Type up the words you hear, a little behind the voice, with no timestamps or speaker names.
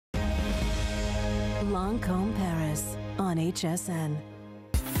Lancôme Paris on HSN.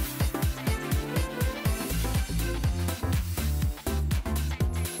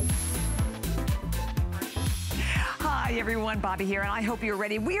 Hi everyone, Bobby here, and I hope you're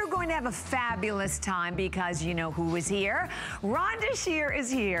ready. We are going to have a fabulous time because you know who is here? Rhonda Shear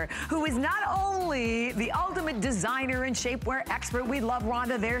is here, who is not only the ultimate designer and shapewear expert. We love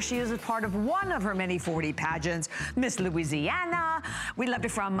Rhonda. There she is as part of one of her many 40 pageants, Miss Louisiana. We loved her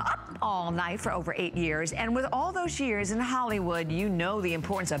from Up All Night for over 8 years. And with all those years in Hollywood, you know the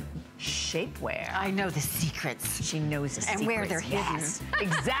importance of shapewear. I know the secrets. She knows the secrets. And where they're hidden. Yes,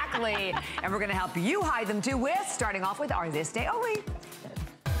 exactly. And we're going to help you hide them too with, starting off with our This Day Only.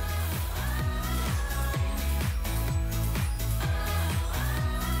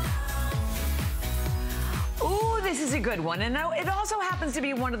 Ooh, this is a good one. And it also happens to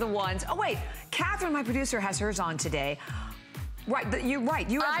be one of the ones. Oh wait, Catherine, my producer, has hers on today. Right, you're right.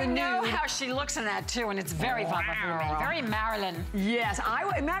 You have the new. I know how she looks in that too, and it's very popular for me. Very Marilyn. Yes,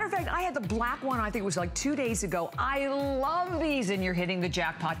 matter of fact, I had the black one. I think it was like 2 days ago. I love these, and you're hitting the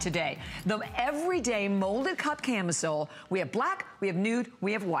jackpot today. The everyday molded cup camisole. We have black, we have nude,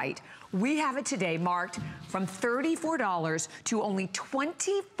 we have white. We have it today marked from $34 to only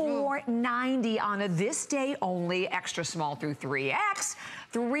 $24.90 on a this day only extra small through 3X.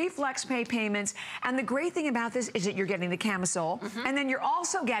 3 flex pay payments. And the great thing about this is that you're getting the camisole, and then you're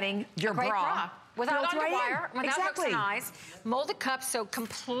also getting your bra. Without underwire, without hooks and Exactly. eyes, molded cups, so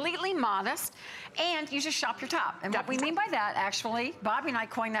completely modest, and you just shop your top. And what we mean by that, actually, Bobby and I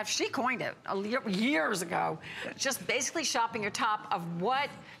coined that, she coined it years ago, just basically shopping your top of what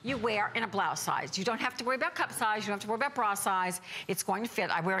you wear in a blouse size. You don't have to worry about cup size, you don't have to worry about bra size, it's going to fit.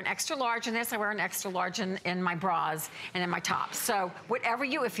 I wear an extra large in this, I wear an extra large in my bras and in my tops. So whatever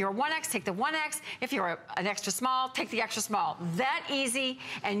if you're a 1X, take the 1X. If you're an extra small, take the extra small. That easy,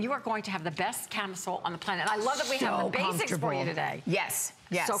 and you are going to have the best camisole on the planet. And I love that we have the basics for you today. Yes.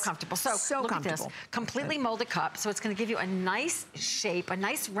 Yes. So comfortable. So look at this. Completely molded cup. So it's going to give you a nice shape, a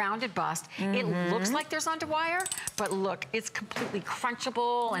nice rounded bust. It looks like there's underwire, but look, it's completely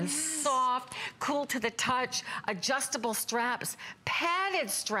crunchable and soft, cool to the touch, adjustable straps, padded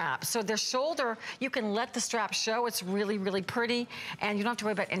straps. So their shoulder, you can let the strap show. It's really, really pretty. And you don't have to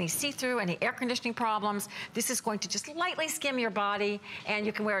worry about any see-through, any air conditioning problems. This is going to just lightly skim your body, and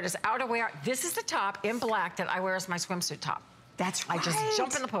you can wear it as outerwear. This is the top in black that I wear as my swimsuit top. That's right. I just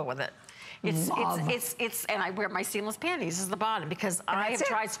jump in the pool with it. And I wear my seamless panties as the bottom because I have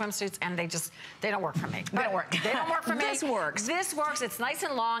tried swimsuits and they don't work for me. They don't work. They don't work for me. This works. This works. It's nice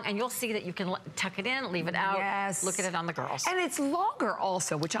and long, and you'll see that you can tuck it in, leave it out. Yes. Look at it on the girls. And it's longer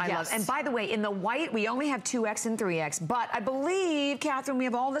also, which I love. And by the way, in the white, we only have 2X and 3X, but I believe, Catherine, we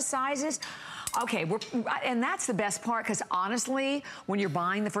have all the sizes. Okay, and that's the best part, because honestly, when you're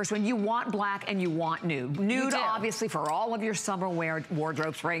buying the first one, you want black and you want nude. Nude, obviously, for all of your summer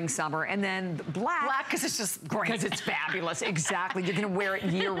wardrobe, spring, summer, and then black. Black, because it's just great. Because it's fabulous, exactly. You're gonna wear it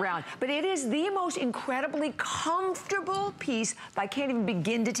year round. But it is the most incredibly comfortable piece that I can't even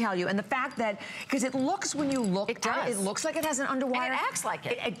begin to tell you. And the fact that, because it looks, when you look at it, it looks like it has an underwire. And it acts like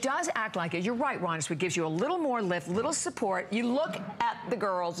it. It does act like it. You're right, Rhonda, so it gives you a little more lift, little support. You look at the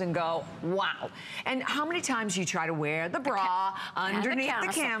girls and go, wow. And how many times you try to wear the bra underneath the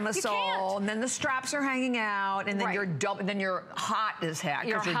camisole, and then the straps are hanging out, and then you're hot as heck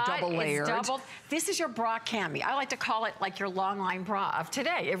because you're double layered. This is your bra cami. I like to call it like your long line bra of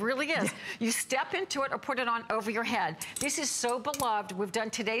today. It really is. You step into it or put it on over your head. This is so beloved. We've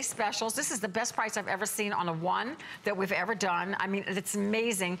done today's specials. This is the best price I've ever seen on a one that we've ever done. I mean, it's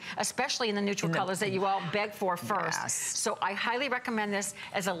amazing, especially in the neutral colors that you all beg for first. Yes. So I highly recommend this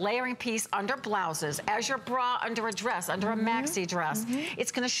as a layering piece under blouses, as your bra under a dress, under a maxi dress.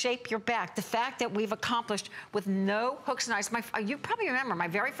 It's going to shape your back. The fact that we've accomplished with no hooks and eyes. You probably remember my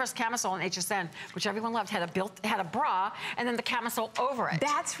very first camisole in HSN, which everyone loved, had a bra and then the camisole over it.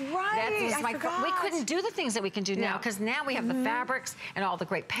 That's right. I forgot. We couldn't do the things that we can do now, because now we have the fabrics and all the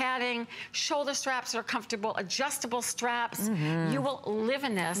great padding, shoulder straps that are comfortable, adjustable straps. You will live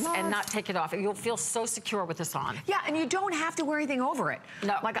in this and not take it off. You'll feel so secure with this on. Yeah, and you don't have to wear anything over it.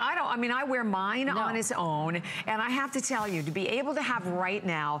 No. Like I wear mine on its own, and I have to tell you, to be able to have right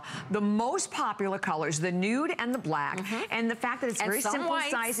now the most popular colors, the nude and the black, and the fact that it's very simple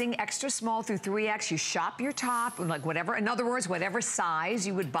sizing, extra small through 3X, you shop your top, like whatever, in other words, whatever size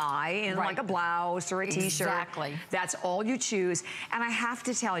you would buy in like a blouse or a t-shirt. Exactly. That's all you choose. And I have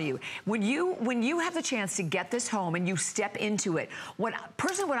to tell you, when you have the chance to get this home and you step into it,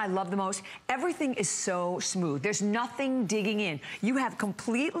 personally what I love the most, everything is so smooth. There's nothing digging in. You have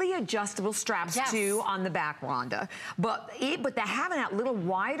completely adjustable little straps too on the back, Rhonda. But they're having that little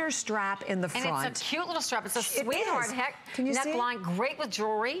wider strap in the front. And it's a cute little strap. It's a sweetheart neckline, great with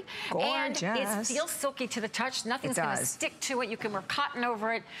jewelry. Gorgeous. And it feels silky to the touch. Nothing's going to stick to it. You can wear cotton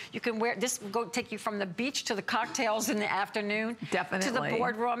over it. You can wear, this will take you from the beach to the cocktails in the afternoon. Definitely. To the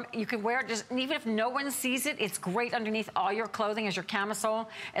boardroom. You can wear it just, and even if no one sees it, it's great underneath all your clothing as your camisole,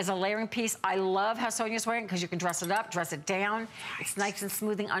 as a layering piece. I love how Sonia's wearing it because you can dress it up, dress it down. It's nice and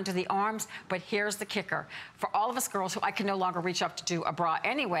smoothing under the arms. But here's the kicker. For all of us girls who I can no longer reach up to do a bra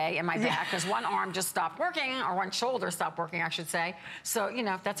anyway in my back because one arm just stopped working, or one shoulder stopped working, I should say. So, you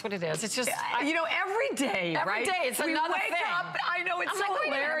know, that's what it is. It's just, you know, every day, right? Every day, it's another thing. Up, I know, it's so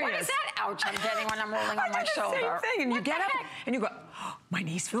hilarious. What is that ouch I'm getting when I'm rolling on my shoulder? Same thing, and you get up and you go, oh, my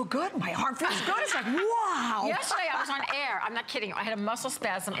knees feel good, my arm feels good. It's like, wow. Yesterday I was on air. I'm not kidding. I had a muscle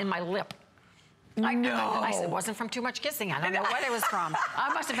spasm in my lip. I said it wasn't from too much kissing. I don't know what it was from.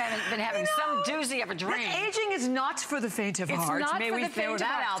 I must have been having some doozy of a dream. Aging is not for the faint of heart. May we throw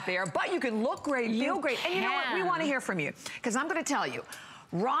that out there. But you can look great, feel great. And you know what? We want to hear from you. Because I'm going to tell you,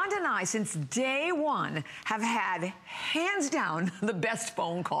 Rhonda and I, since day one, have had, hands down, the best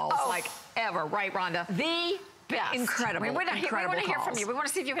phone calls like ever. Right, Rhonda? The best. Incredible. We want to hear from you. We want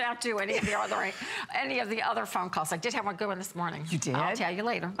to see if you can outdo any of the other phone calls. I did have one good one this morning. You did? I'll tell you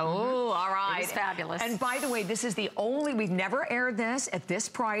later. Oh, all right. It was fabulous. And by the way, this is the only, we've never aired this at this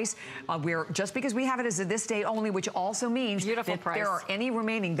price. Just because we have it as of this day only, which also means that if there are any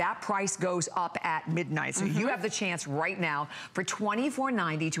remaining, that price goes up at midnight. So you have the chance right now for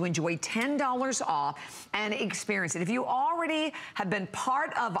 $24.90 to enjoy $10 off and experience it. If you already have been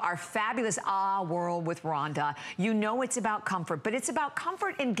part of our fabulous world with Rhonda, you know it's about comfort, but it's about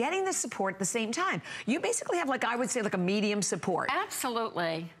comfort and getting the support at the same time. You basically have, like, I would say, like a medium support.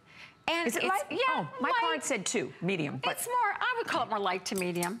 Absolutely. And is it light? Yeah, oh, my card said 2, medium. But it's more, I would call it more light to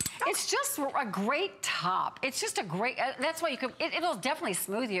medium. Oh. It's just a great top. It's just a great, that's why you can, it'll definitely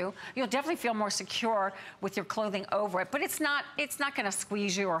smooth you. You'll definitely feel more secure with your clothing over it, but it's not gonna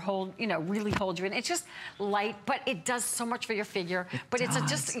squeeze you or hold, you know, really hold you in. It's just light, but it does so much for your figure.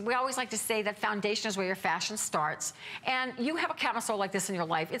 We always like to say that foundation is where your fashion starts. And you have a camisole like this in your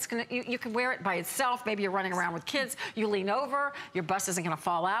life. It's gonna, you can wear it by itself. Maybe you're running around with kids. You lean over, your bust isn't gonna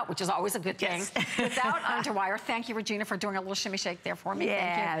fall out, which is always a good thing. Without underwire. Thank you, Regina, for doing a little shimmy shake there for me.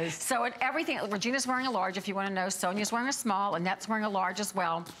 Thank you. So everything, Regina's wearing a large if you want to know. Sonia's wearing a small, Annette's wearing a large as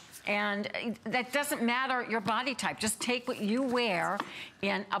well. And that doesn't matter your body type. Just take what you wear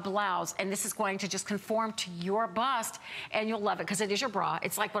in a blouse, and this is going to just conform to your bust, and you'll love it because it is your bra.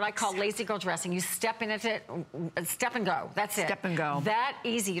 It's like what I call lazy girl dressing. You step in it, step and go. That's it. Step and go. That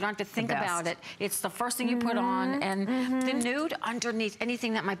easy. You don't have to think about it. It's the first thing you put on, and the nude underneath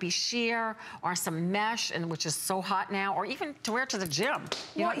anything that might be sheer or some mesh, and which is so hot now, or even to wear to the gym.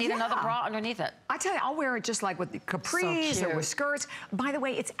 You don't need another bra underneath it. I tell you, I'll wear it just like with the capris or with skirts. By the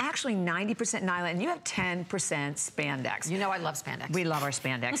way, it's actually 90% nylon, and you have 10% spandex. You know I love spandex. We love our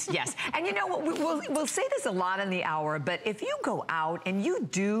spandex, yes. And you know what, we'll say this a lot in the hour, but if you go out and you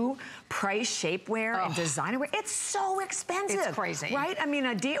do price shapewear and designer wear, it's so expensive. It's crazy. Right? I mean,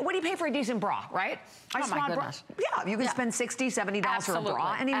 what do you pay for a decent bra, right? Oh my goodness. Yeah, you can spend $60, $70 for a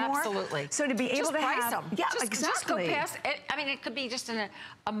bra anymore. Absolutely. So to be able to have them. Yeah, just exactly. Just go past it. I mean, it could be just in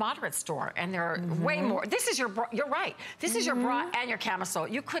a moderate store, and there are way more. This is your bra. You're right. This is your bra and your camisole.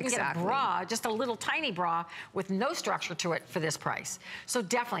 You couldn't get a bra, just a little tiny bra with no structure to it for this price. So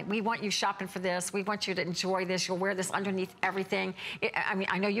definitely, we want you shopping for this. We want you to enjoy this. You'll wear this underneath everything. I mean,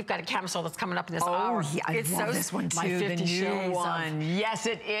 I know you've got a camisole that's coming up in this hour. Yeah, I love this one too, the new one. Yes,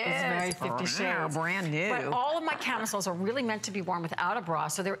 it is. It's very 50 Shades. Brand new. But all of my camisoles are really meant to be worn without a bra,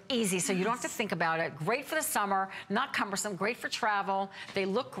 so they're easy, so you don't have to think about it. Great for the summer, not cumbersome, great for travel. They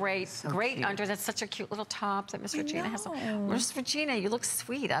look great, great under. That's such a cute little top that Miss Regina has on. Miss Regina, you look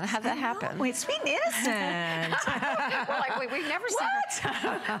sweet. I don't know how that happened. Wait, sweet and innocent. Well, like, we've never seen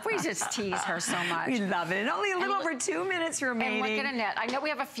her. We just tease her so much. We love it. And only a little over 2 minutes remaining. And look at Annette. I know we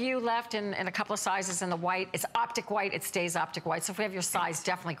have a few left in a couple of sizes in the white. It's optic white. It stays optic white. So if we have your size,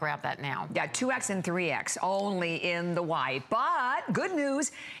 definitely grab that now. Yeah, 2X and 3X only in the white. But good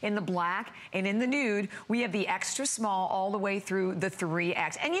news, in the black and in the nude, we have the extra small all the way through the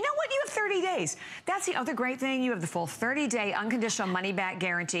 3X. And you know what? You have 30 days. That's the other great thing. You have the full 30-day unconditional money-back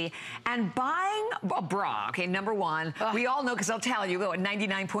guarantee. And buying a bra, okay, number one, we all know, because I'll tell you,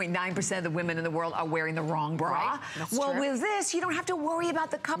 99.9% of the women in the world are wearing the wrong bra. Right. Well, with this, you don't have to worry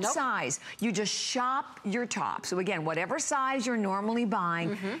about the cup size. You just shop your top. So again, whatever size you're normally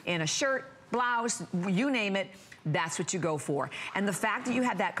buying in a shirt, blouse, you name it. That's what you go for. And the fact that you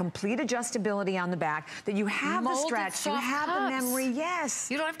have that complete adjustability on the back, that you have the stretch, you have the memory,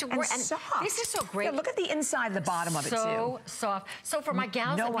 yes. You don't have to worry. And soft. this is so great. Yeah, look at the inside, the bottom of it too. So soft. So for my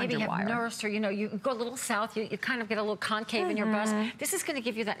gals that maybe have nurse, or you go a little south, you kind of get a little concave in your bust. This is going to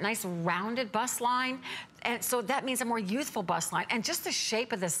give you that nice rounded bust line. And so that means a more youthful bust line. And just the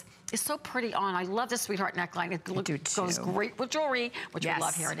shape of this is so pretty on. I love the sweetheart neckline. It goes great with jewelry, which we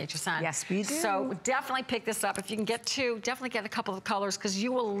love here at HSN. Yes, we do. So definitely pick this up. If you can get two, definitely get a couple of colors, because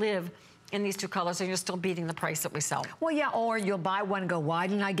you will live in these two colors and you're still beating the price that we sell. Well, yeah, or you'll buy one and go, why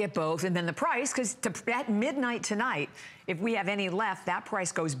didn't I get both? And then the price, because at midnight tonight, if we have any left, that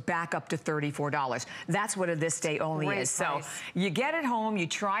price goes back up to $34. That's what a this day only is. So you get it home, you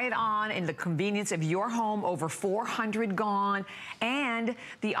try it on in the convenience of your home, over 400 gone, and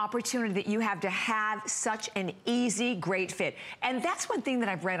the opportunity that you have to have such an easy, great fit. And that's one thing that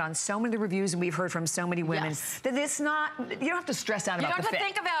I've read on so many reviews, and we've heard from so many women, that it's not, you don't have to stress out about the fit. You don't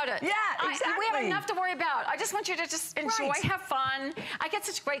have to think about it. Yeah, exactly. We have enough to worry about. I just want you to just enjoy, have fun. I get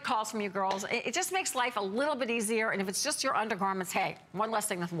such great calls from you girls. It just makes life a little bit easier, and if it's just your undergarments, hey, one less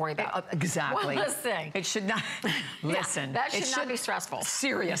thing to worry about. Exactly. One less thing. It should not, listen. That should not be stressful.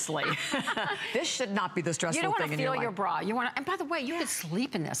 Seriously. This should not be the stressful thing in your life. You don't want to feel your bra. You want to, and by the way, you can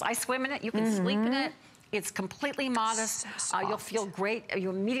sleep in this. I swim in it. You can sleep in it. It's completely modest. You'll feel great. You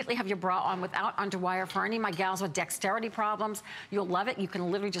immediately have your bra on without underwire. For any of my gals with dexterity problems, you'll love it. You can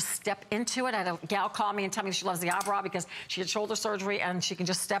literally just step into it. I had a gal call me and tell me she loves the bra because she had shoulder surgery and she can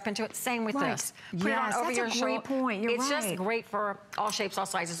just step into it. Same with this. Put it on over your shoulder. That's a great point. You're right. It's just great for all shapes, all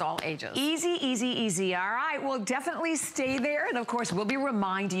sizes, all ages. Easy, easy, easy. All right, well, definitely stay there. And of course, we'll be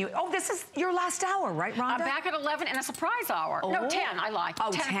reminding you. Oh, this is your last hour, right, Rhonda? I'm back at 11 and a surprise hour. No, 10, I lied.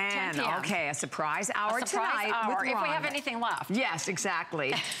 Oh, 10. Okay, a surprise hour tonight. If we have anything left. Yes,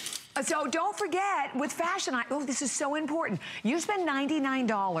 exactly. So don't forget, with fashion, this is so important. You spend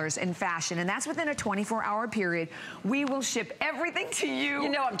 $99 in fashion, and that's within a 24-hour period. We will ship everything to you. You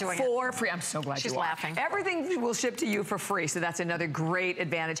know I'm doing for free. I'm so glad she's you are. laughing. Everything will ship to you for free, so that's another great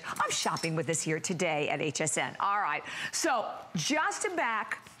advantage of shopping with us here today at HSN. All right, so just to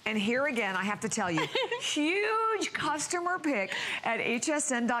back. And here again, I have to tell you, huge customer pick at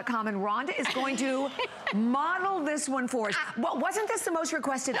hsn.com. And Rhonda is going to model this one for us. Well, wasn't this the most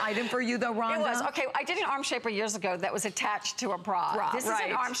requested item for you, though, Rhonda? It was. Okay, I did an arm shaper years ago that was attached to a bra. This is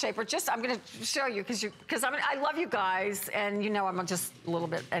an arm shaper. I'm going to show you because I love you guys, and you know I'm just a little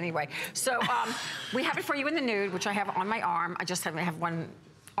bit anyway. So we have it for you in the nude, which I have on my arm. I just have one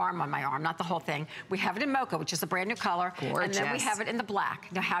arm on my arm, not the whole thing. We have it in mocha, which is a brand new color. Gorgeous. And then we have it in the black.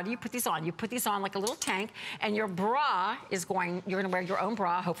 Now, how do you put these on? You put these on like a little tank, and your bra is you're gonna wear your own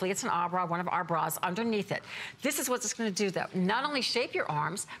bra. Hopefully it's an bra, one of our bras underneath it. This is what it's gonna do though. Not only shape your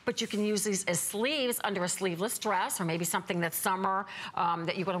arms, but you can use these as sleeves under a sleeveless dress, or maybe something that's summer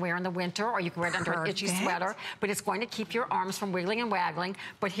that you're gonna wear in the winter, or you can wear it under an itchy sweater, but it's going to keep your arms from wiggling and waggling.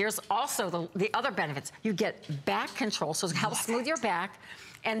 But here's also the other benefits. You get back control, so it helps smooth your back.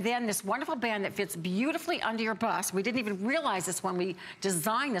 And then this wonderful band that fits beautifully under your bust. We didn't even realize this when we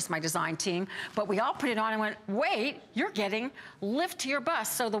designed this, my design team, but we all put it on and went, wait, you're getting lift to your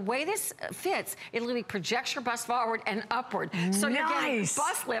bust. So the way this fits, it literally projects your bust forward and upward. So you're getting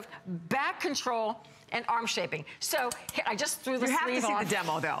bust lift, back control, and arm shaping. So I just threw the sleeve on. You have to see the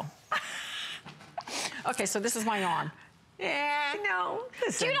demo, though. Okay, so this is my arm. Yeah, no.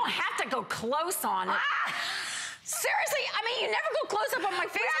 Listen. You don't have to go close on it. Seriously, I mean, you never go close up on my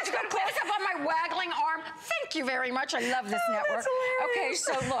face, but you go close up on my waggling arm. Thank you very much. I love this network. Okay,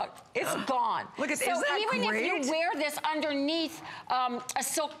 so look, it's gone. Look at this. So even if you wear this underneath a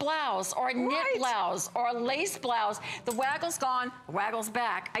silk blouse or a knit blouse or a lace blouse, the waggle's gone, the waggle's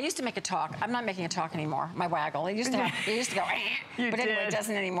back. I used to make it talk. I'm not making it talk anymore, my waggle. It used to go, but anyway, it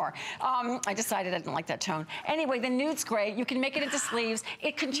doesn't anymore. I decided I didn't like that tone. Anyway, the nude's great. You can make it into sleeves.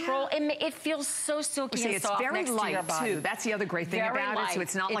 It feels so silky and soft. It's very light too. That's the other great thing about it. So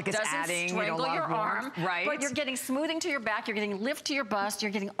it's not like it's adding, strangle your arm, right? But you're getting smoothing to your back. You're getting lift to your bust.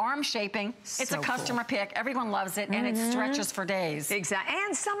 You're getting arm shaping. It's a customer pick. Everyone loves it, and it stretches for days. Exactly.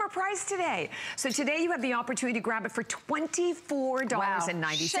 And summer price today. So today you have the opportunity to grab it for $24.90.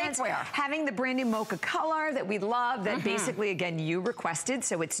 Shapewear. Having the brand new mocha color that we love. That basically, again, you requested.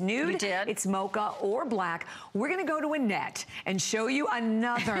 So it's nude. You did. It's mocha or black. We're going to go to Annette and show you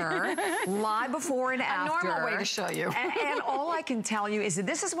another live before and after. A normal way to show you. and all I can tell you is that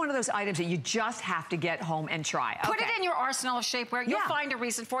this is one of those items that you just have to get home and try. Put it in your arsenal of shapewear. You'll find a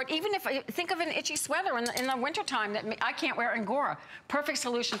reason for it. Even if, think of an itchy sweater in the wintertime that I can't wear Angora. Perfect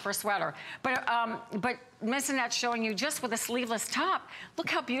solution for a sweater. But Miss Annette showing you just with a sleeveless top. Look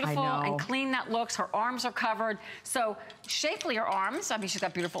how beautiful and clean that looks. Her arms are covered. So shapelier arms. I mean, she's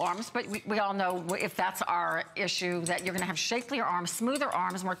got beautiful arms, but we all know if that's our issue, that you're gonna have shapelier arms, smoother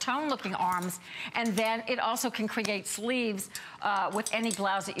arms, more tone-looking arms, and then it also can create sleeves with any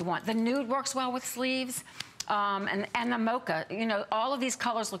blouse that you want. The nude works well with sleeves. And the mocha, you know, all of these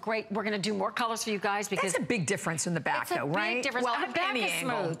colors look great. We're going to do more colors for you guys because that's a big difference in the back, though, right? Big difference. Well, her back is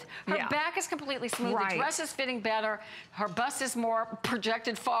smooth. Her back is completely smooth. Right. The dress is fitting better. Her bust is more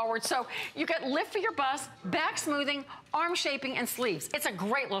projected forward. So you get lift for your bust, back smoothing, arm shaping, and sleeves. It's a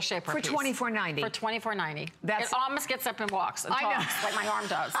great little shapewear piece. For $24.90. For $24.90. It almost gets up and walks and talks like my arm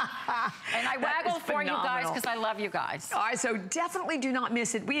does. And I waggle for you guys because I love you guys. All right, so definitely do not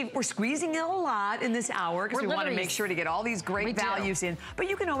miss it. We're squeezing in a lot in this hour because we want to make sure to get all these great values in. But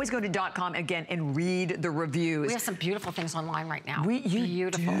you can always go to .com again and read the reviews. We have some beautiful things online right now.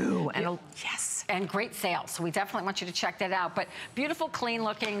 Beautiful. Do. And yes. And great sales. So we definitely want you to check that out. But beautiful, clean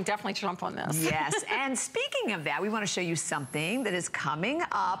looking, definitely jump on this. Yes. And speaking of that, we want to show you something that is coming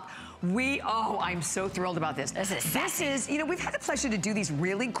up. I'm so thrilled about this. This is, you know, we've had the pleasure to do these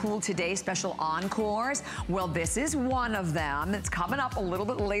really cool Today Special Encores. Well, this is one of them. It's coming up a little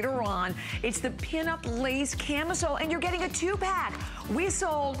bit later on. It's the Pinup Lace Camisole, and you're getting a 2-pack. We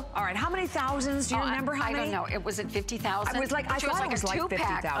sold, all right, how many thousands? Do you remember how many? I don't know. It was at 50,000. I thought it was like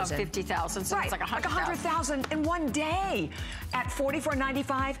 50,000. 50,000, so it's like 100,000 in one day. At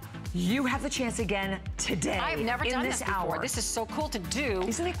 $44.95, you have the chance again today. I've never done this before. Hour. This is so cool to do.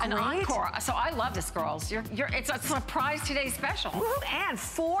 Isn't it great? An encore. So I love this, girls. It's a surprise Today Special. And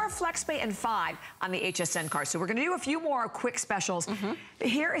 4 FlexPay and 5 on the HSN card. So we're going to do a few more quick specials.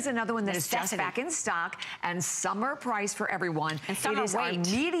 Here is another one that is just back in stock and summer price for everyone. And summer it is our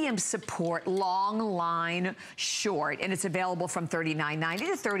medium support long line short, and it's available from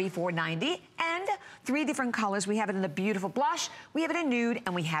 $39.90 to $34.90 and 3 different colors. We have it in the beautiful blush, we have it in nude,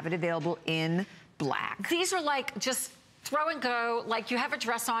 and we have it available in black. These are like just throw and go, like you have a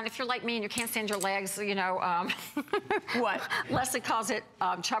dress on. If you're like me and you can't stand your legs, you know. What? Leslie calls it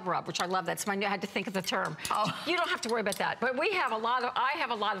chub rub, which I love. That's I had to think of the term. Oh. You don't have to worry about that. But I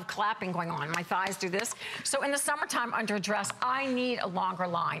have a lot of clapping going on. My thighs do this. So in the summertime under a dress, I need a longer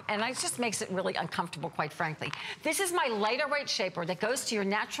line. And it just makes it really uncomfortable, quite frankly. This is my lighter weight shaper that goes to your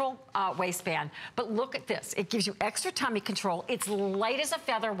natural waistband. But look at this. It gives you extra tummy control. It's light as a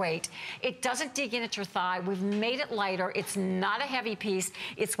featherweight. It doesn't dig in at your thigh. We've made it lighter. It's not a heavy piece.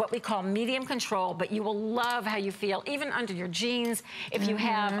 It's what we call medium control, but you will love how you feel, even under your jeans. If you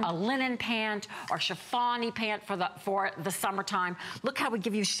have a linen pant or chiffon-y pant for the summertime, look how we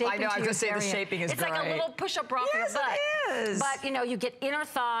give you shaping. I know, I was going to say the shaping is great. It's like a little push-up bra for your butt. It is. But, you know, you get inner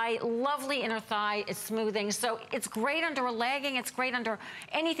thigh, lovely inner thigh. It's smoothing. So it's great under a legging. It's great under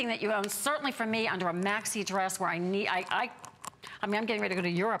anything that you own. Certainly for me, under a maxi dress where I mean, I'm getting ready to go to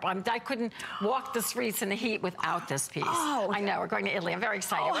Europe. I couldn't walk the streets in the heat without this piece. Oh, okay. I know, we're going to Italy. I'm very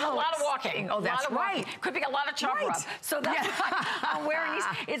excited. A lot of walking. Oh, that's right. Could be a lot of chub rub. So that's why I'm wearing these.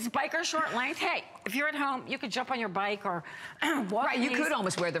 It's biker short length. Hey, if you're at home, you could jump on your bike or walk. Right, you could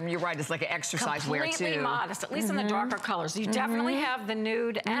almost wear them. You're right, it's like an exercise wear, too. Completely modest, at least in the darker colors. You definitely have the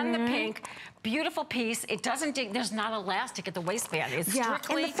nude and the pink. Beautiful piece. It doesn't dig, there's not elastic at the waistband. It's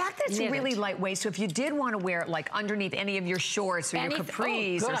strictly and the fact that it's knitted. really lightweight, so if you did want to wear it like underneath any of your shorts or your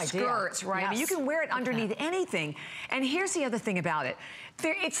capris or skirts, right? Yes. I mean, you can wear it underneath anything. And here's the other thing about it.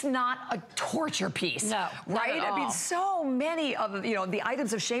 It's not a torture piece, right? I mean, so many of the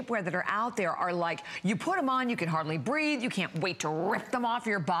items of shapewear that are out there are like, you put them on, you can hardly breathe, you can't wait to rip them off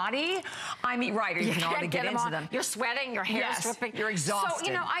your body. I mean, or you can hardly get into them. You're sweating, your hair's dripping. You're exhausted.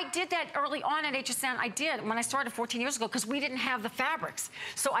 So, I did that early on at HSN. I did when I started 14 years ago because we didn't have the fabrics.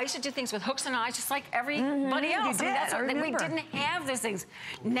 So I used to do things with hooks and eyes just like everybody else. You did. We didn't have those things.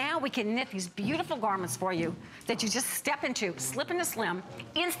 Now we can knit these beautiful garments for you that you just step into, slip into slim,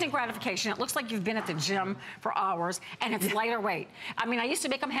 instant gratification. It looks like you've been at the gym for hours, and it's lighter weight. I mean, I used to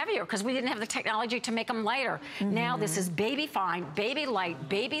make them heavier because we didn't have the technology to make them lighter. Now this is baby fine, baby light,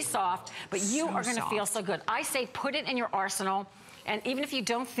 baby soft, but you are going to feel so good. I say put it in your arsenal. And even if you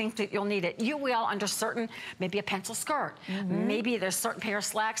don't think that you'll need it, you will under certain, maybe a pencil skirt. Maybe there's a certain pair of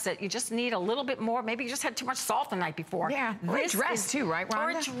slacks that you just need a little bit more. Maybe you just had too much salt the night before. Yeah, or a dress too, right, Rhonda? Or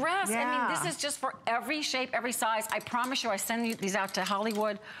a dress. I mean, this is just for every shape, every size. I promise you, I send these out to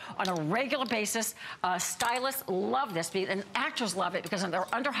Hollywood on a regular basis. Stylists love this, and actors love it because they're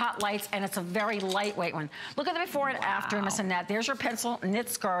under hot lights, and it's a very lightweight one. Look at the before and after, Miss Annette. There's your pencil knit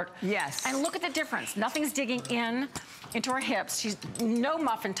skirt. Yes. And look at the difference. Nothing's digging into her hips. She's She's no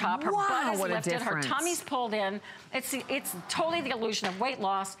muffin top. Her butt is lifted. Her tummy's pulled in. It's totally the illusion of weight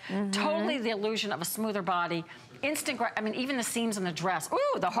loss. Totally the illusion of a smoother body. Instant, I mean, even the seams in the dress.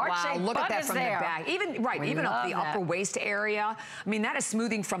 Ooh, the heart-shaped look butt at that is from there. the back. Even up the upper waist area. I mean, that is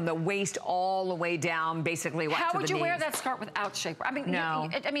smoothing from the waist all the way down, basically. How would you wear that skirt without shapewear?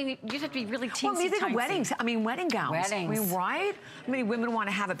 I mean, you'd have to be really teensy. Well, maybe the weddings. I mean, wedding gowns. Weddings. I mean, right? I mean, women want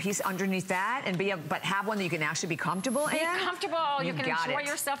to have a piece underneath that and but have one that you can actually be comfortable in. Be comfortable. You can enjoy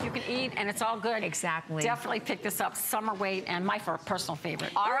yourself. You can eat, and it's all good. Exactly. Definitely pick this up. Summer weight and my personal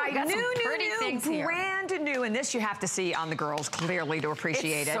favorite. All right, new, brand new, and this you have to see on the girls clearly to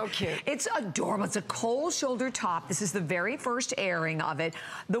appreciate it. It's so cute. It's adorable. It's a cold shoulder top. This is the very first airing of it.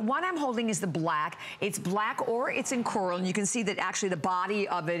 The one I'm holding is the black. It's black or it's in coral, and you can see that actually the body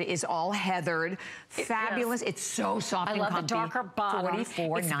of it is all heathered. Fabulous. It's so soft and comfy. I love the darker bottom.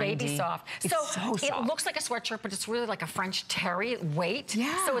 $44.90. It's baby soft. It's so soft. It looks like a sweatshirt, but it's really like a French terry weight.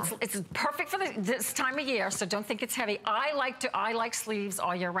 Yeah. So it's perfect for this time of year, so don't think it's heavy. I like sleeves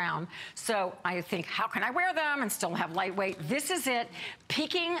all year round. So I think, how can I wear them and still have lightweight? This is it,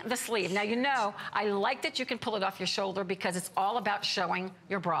 peeking the sleeve. Now, you know, I like that you can pull it off your shoulder because it's all about showing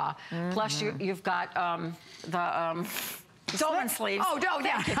your bra. Plus, you've got the dolman sleeves. Oh, no,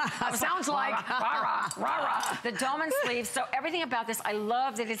 yeah. Sounds like. The dolman sleeves. So everything about this, I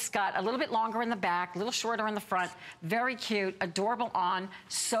love that it's got a little bit longer in the back, a little shorter in the front. Very cute, adorable on.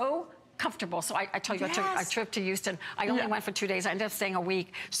 So comfortable. So I told you, I took a trip to Houston. I only went for 2 days. I ended up staying a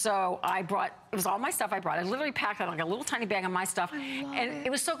week. So I brought, it was all my stuff I brought. I literally packed out like a little tiny bag of my stuff. And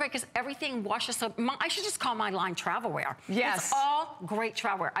it was so great because everything washes so, I should just call my line travel wear. Yes. It's all great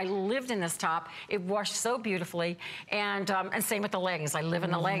travel wear. I lived in this top. It washed so beautifully. And same with the leggings. I live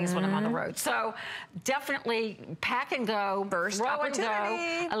in the leggings when I'm on the road. So definitely pack and go. First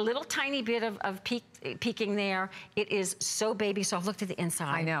opportunity. A little tiny bit of peeking there. It is so baby soft. Look to the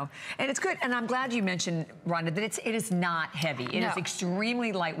inside. I know. And it's good. And I'm glad you mentioned, Rhonda, that it is not heavy. It is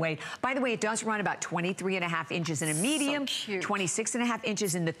extremely lightweight. By the way, it does run about 23.5 inches in a medium, 26.5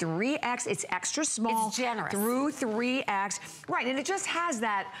 inches in the 3X. It's extra small. It's generous. Through 3X. Right, and it just has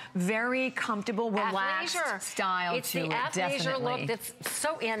that very comfortable, relaxed style to it, It's the athleisure look that's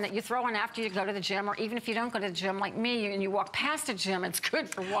so in that you throw on after you go to the gym, or even if you don't go to the gym like me, and you walk past a gym, it's good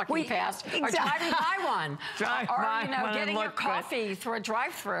for walking past, or driving by one. Or, you know, getting your coffee through a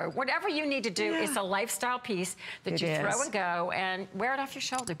drive-through. Whatever you need to do, it's a lifestyle piece that you throw and go and wear it off your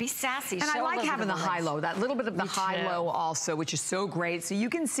shoulder. Be sassy. And I like having the high-low, that little bit of the high-low also, which is so great. So you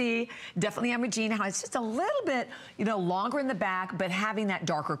can see definitely on Regina how it's just a little bit, you know, longer in the back, but having that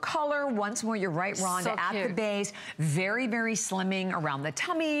darker color. Once more, you're right, Rhonda, at the base. Very, very slimming around the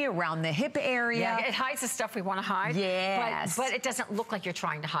tummy, around the hip area. Yeah, it hides the stuff we want to hide. Yes. But it doesn't look like you're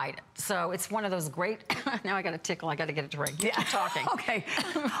trying to hide it. So it's one of those great, now I got to tickle, I got to get a drink. Keep talking. Okay.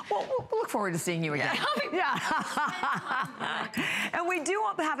 Well, we'll look forward to seeing you again. And we do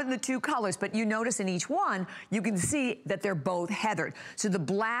have it in the two colors, but you notice in each one, you can see that they're both heathered. So the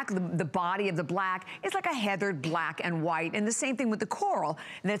black, the body of the black is like a heathered black and white. And the same thing with the coral.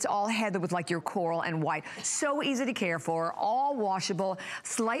 And it's all heathered with like your coral and white. So easy to care for, all washable.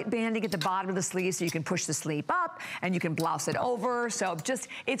 Slight banding at the bottom of the sleeve so you can push the sleeve up and you can blouse it over. So just,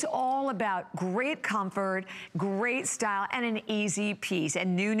 it's all about great comfort, great style, and an easy piece.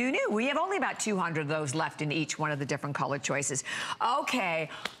 And new. We have only about 200 of those left in each one of the different color choices. Okay,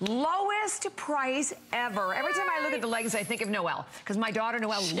 lowest price ever. Every time I look at the leggings, I think of Noelle, because my daughter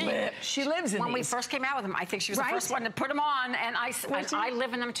Noelle, she lives in when these. we first came out with them, I think she was the first one to put them on, and I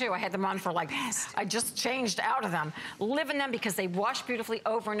live in them too. I had them on for like, I just changed out of them. Live in them because they wash beautifully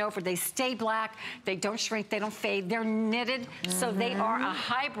over and over. They stay black, they don't shrink, they don't fade. They're knitted, so they are a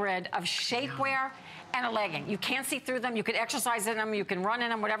hybrid of shapewear and a legging. You can't see through them. You can exercise in them. You can run in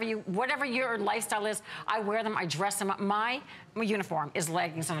them. Whatever your lifestyle is, I wear them. I dress them up. My uniform is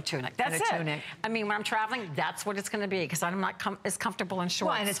leggings and a tunic. That's it. I mean, when I'm traveling, that's what it's going to be because I'm not as comfortable in shorts.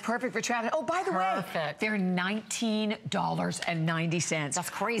 Well, and it's perfect for traveling. Oh, by the way, they're $19.90. That's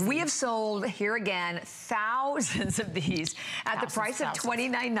crazy. We have sold, here again, thousands of these at the price of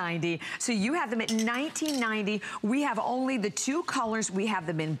 $29.90. So you have them at $19.90. We have only the two colors. We have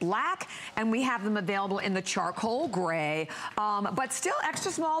them in black, and we have them available in the charcoal gray, but still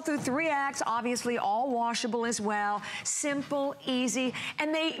extra small through 3X, obviously all washable as well. Simple, easy,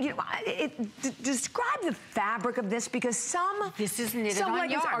 and they, describe the fabric of this because some leggings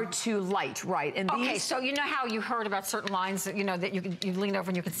are too light, right? And these, so you know how you heard about certain lines that, you know, that you lean over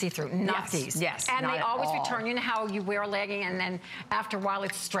and you can see through. Not these. Yes, and they always return. You know how you wear a legging and then after a while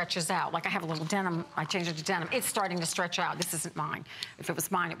it stretches out. Like I have a little denim, I changed it to denim. It's starting to stretch out. This isn't mine. If it was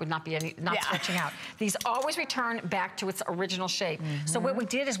mine, it would not be stretching out. these always return back to its original shape. So what we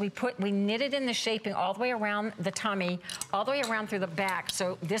did is we knitted in the shaping all the way around the tummy, all the way around through the back.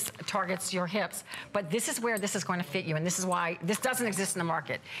 So this targets your hips, but this is where this is going to fit you, and this is why this doesn't exist in the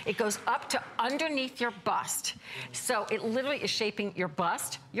market. It goes up to underneath your bust. So it literally is shaping your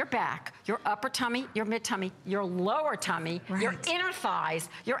bust, your back, your upper tummy, your mid tummy, your lower tummy, your inner thighs,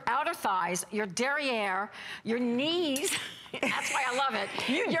 your outer thighs, your derriere, your knees. That's why I love it.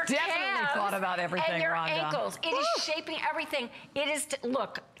 You your definitely thought about everything, and your Rhonda. ankles. It is shaping everything. It is,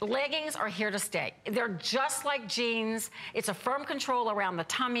 look, leggings are here to stay. They're just like jeans. It's a firm control around the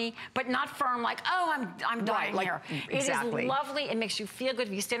tummy, but not firm like, oh, I'm dying here. Exactly. It is lovely. It makes you feel good.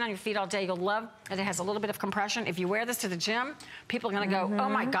 If you stand on your feet all day, you'll love that it has a little bit of compression. If you wear this to the gym, people are gonna go, oh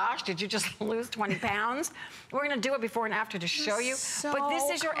my gosh, did you just lose 20 pounds? We're gonna do it before and after to show you. But this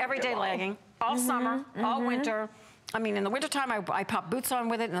is your everyday legging, all summer, all winter. I mean, in the wintertime, I pop boots on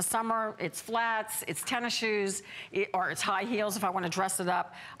with it. In the summer, it's flats, it's tennis shoes, or it's high heels if I want to dress it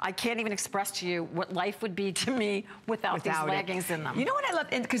up. I can't even express to you what life would be to me without these leggings in them. You know what I love?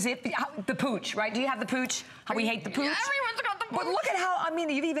 Because the pooch, right? Do you have the pooch? How we hate the pooch? Everyone's got the pooch. But look at how, I mean,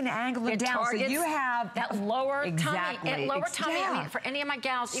 you've even angled it down. So you have that lower tummy. And lower tummy, I mean, for any of my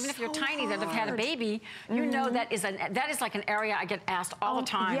gals, even if you're tiny that have had a baby, you know that is like an area I get asked all the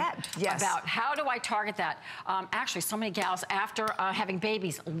time about how do I target that. Actually, so many gals after having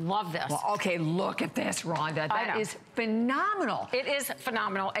babies love this. Well, okay, look at this, Rhonda. That is phenomenal. It is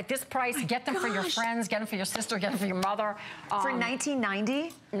phenomenal. At this price, get them for your friends, get them for your sister, get them for your mother. For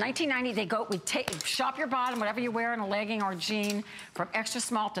 $19.90? $19.90, they go, shop your bottom, whatever you wear in a legging or a jean, from extra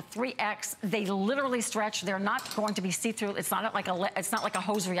small to 3X. They literally stretch. They're not going to be see-through. It's not like a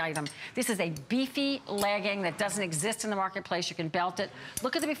hosiery item. This is a beefy legging that doesn't exist in the marketplace. You can belt it.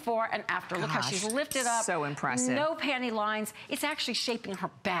 Look at the before and after. Look how she's lifted up. So impressive. No panty lines. It's actually shaping her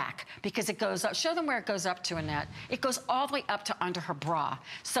back because it goes up. Show them where it goes up to, Annette. It goes all the way up to under her bra.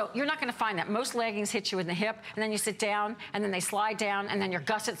 So you're not going to find that. Most leggings hit you in the hip, and then you sit down, and then they slide down, and then you're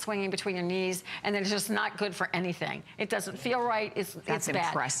gusset swinging between your knees, and then it's just not good for anything. It doesn't feel right. It's bad.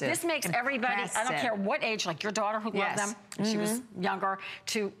 Impressive. This makes everybody, I don't care what age, like your daughter who loved them, and she was younger,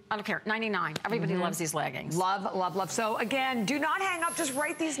 to, I don't care, 99. Everybody loves these leggings. Love, love, love. So again, do not hang up. Just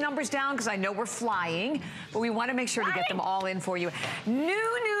write these numbers down because I know we're flying, but we want to make sure to get them all in for you.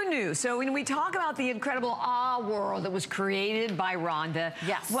 New. So when we talk about the incredible world that was created by Rhonda.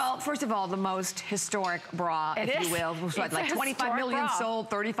 Yes. Well, first of all, the most historic bra, if you will. What, like 25 million sold,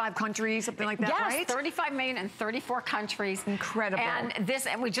 35 countries, something like that, right? Yes, 35 million in 34 countries. Incredible.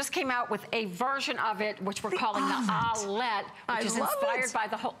 And we just came out with a version of it, which we're calling the Alette, which is inspired by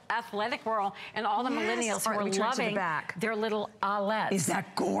the whole athletic world, and all the millennials who are loving their little Alette. Is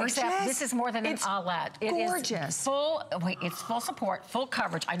that gorgeous? Except this is more than an Alette. It gorgeous. Is full, it's full support, full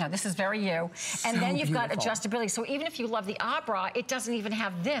coverage. I know, this is very you. And then you've got adjustability. So even if you love the bra, it doesn't even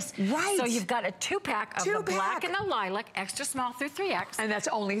have this. Right. So you've got a two-pack of the black and the lilac, extra small through 3X. And that's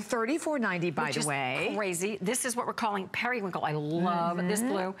only $34.90, by the way. Crazy. This is what we're calling periwinkle. I love this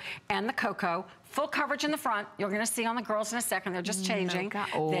blue and the cocoa. Full coverage in the front. You're going to see on the girls in a second. They're just changing.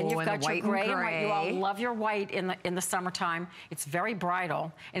 Then you've got your gray and white. You all love your white in the summertime. It's very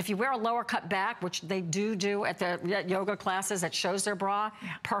bridal. And if you wear a lower cut back, which they do at the yoga classes that shows their bra,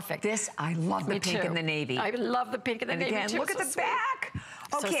 perfect. This, I love the pink and the navy. I love the pink and the navy too. Look at the back.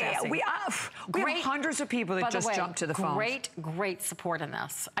 Okay, we have hundreds of people that just jumped to the phone. Great support in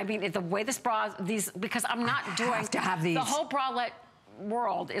this. I mean, the way this bra, because I'm not doing to have these. The whole bralette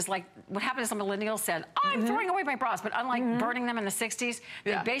world is like, what happened is the millennials said, I'm throwing away my bras, but unlike burning them in the 60s,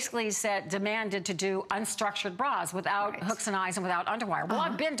 they basically demanded to do unstructured bras without hooks and eyes and without underwire. Well,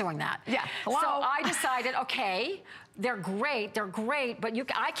 I've been doing that. Yeah. So I decided, okay, they're great, but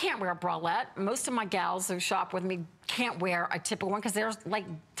I can't wear a bralette. Most of my gals who shop with me can't wear a typical one because they're like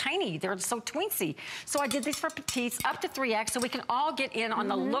tiny, they're so tweensy. So I did these for petites up to 3X so we can all get in on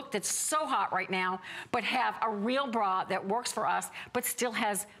the look that's so hot right now, but have a real bra that works for us, but still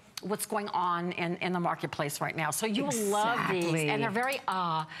has what's going on in the marketplace right now. So you will love these, and they're very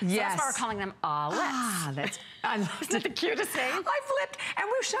So that's why we're calling them Alettes. Isn't that the cutest thing? I flipped, and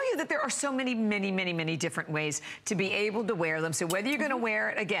we'll show you that there are so many different ways to be able to wear them. So whether you're going to wear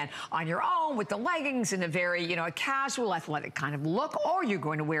it, again, on your own with the leggings in a very, a casual athletic kind of look, or you're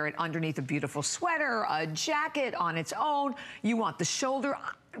going to wear it underneath a beautiful sweater, a jacket on its own, you want the shoulder.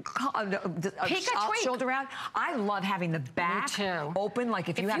 shoulder out. I love having the back open, like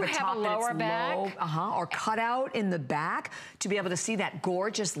if you have a top that's low, or cut out in the back, to be able to see that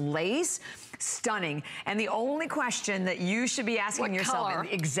gorgeous lace. Stunning. And the only question that you should be asking yourself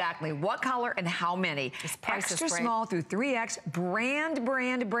is exactly what color and how many. Extra small through 3X,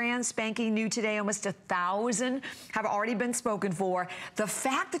 brand spanking new today. Almost 1,000 have already been spoken for. The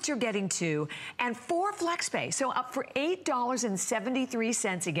fact that you're getting 2 and 4 flex pay, so up for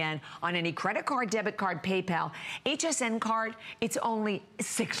 $8.73 again on any credit card, debit card, PayPal, HSN card, it's only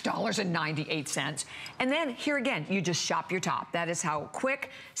 $6.98. And then here again, you just shop your top. That is how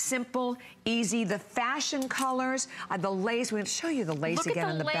quick, simple, easy. The fashion colors, the lace. We're going to show you the lace again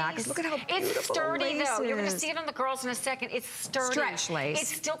on the back. Look at how beautiful it's sturdy the lace though. is. You're going to see it on the girls in a second. It's sturdy. Stretch lace.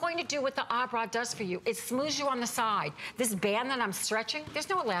 It's still going to do what the bra does for you. It smooths you on the side. This band that I'm stretching, there's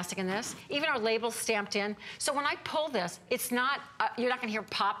no elastic in this. Even our label's stamped in. So when I pull this, it's not, you're not going to hear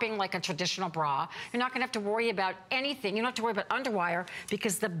popping like a traditional bra. You're not going to have to worry about anything. You don't have to worry about underwire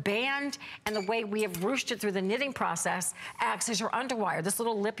because the band and the way we have ruched it through the knitting process acts as your underwire. This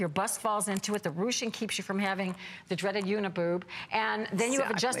little lip, your bust falls into it. The ruching keeps you from having the dreaded uniboob. And then you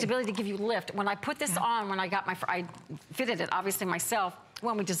have adjustability to give you lift. When I put this on, when I got I fitted it obviously myself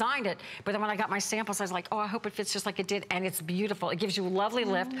when we designed it, but then when I got my samples, I was like, oh, I hope it fits just like it did, and it's beautiful. It gives you a lovely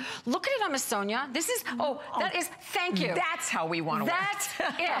lift. Look at it on Miss Sonia. This is, that is, thank you. That's how we want to wear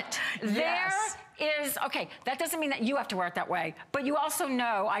it. There is, okay, that doesn't mean that you have to wear it that way, but you also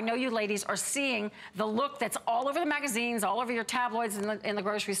know, I know you ladies are seeing the look that's all over the magazines, all over your tabloids in the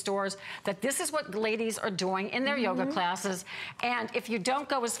grocery stores, that this is what ladies are doing in their yoga classes. And if you don't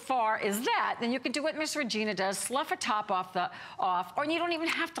go as far as that, then you can do what Miss Regina does, slough a top off, or you don't even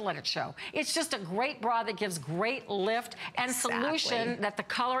have to let it show. It's just a great bra that gives great lift and solution that the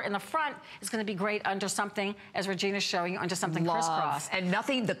color in the front is going to be great under something, as Regina's showing you, under something crisscross. And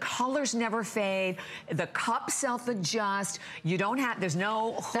nothing, the colors never fade. The cup self-adjust. You don't have, there's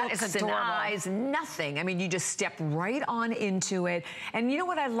no hooks and eyes, nothing. I mean, you just step right on into it. And you know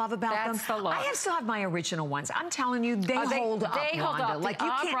what I love about them? I still have my original ones. I'm telling you, they hold up, Rhonda. Like,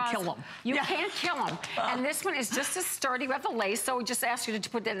 you can't kill them. You can't kill them. And this one is just as sturdy. We have the lace, so we just ask you to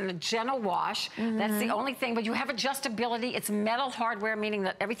put it in a gentle wash. That's the only thing. But you have adjustability. It's metal hardware, meaning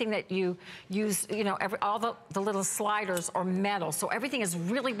that everything that you use, you know, all the little sliders are metal. So everything is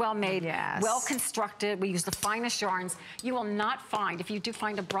really well made, well constructed. We use the finest yarns. You will not find, if you do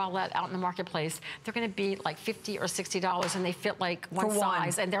find a bralette out in the marketplace, they're going to be like $50 or $60, and they fit like one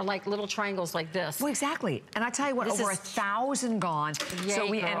size, and they're like little triangles like this. Well, exactly. And I tell you what, over 1,000 gone. So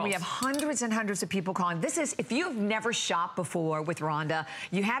we have hundreds and hundreds of people calling. This is, if you've never shopped before with Rhonda,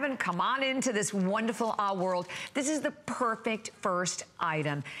 you haven't come on into this wonderful world, this is the perfect first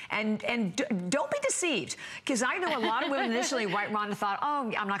item. And don't be deceived, because I know a lot of women initially, right, Rhonda, thought,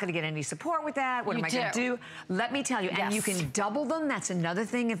 oh, I'm not going to get any support with that. What am I going to do? Let me tell you, and you can double them. That's another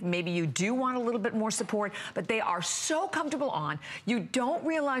thing if maybe you do want a little bit more support, but they are so comfortable on. You don't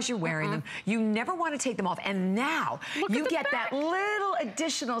realize you're wearing them. You never want to take them off. And now you get that little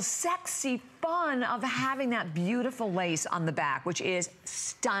additional sexy fun of having that beautiful lace on the back, which is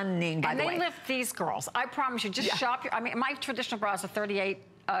stunning, by the way. And they lift these girls. I promise you, just shop your, I mean, my traditional bras are 38.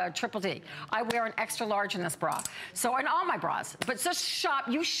 Triple D. I wear an extra large in this bra. So, in all my bras. But just shop.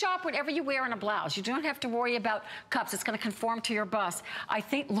 You shop whatever you wear in a blouse. You don't have to worry about cups. It's going to conform to your bust. I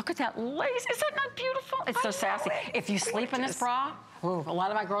think, look at that lace. Is that not beautiful? It's so sassy. If you sleep in this bra, ooh, a lot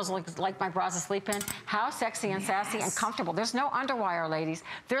of my girls like my bras to sleep in. How sexy and sassy and comfortable. There's no underwire, ladies.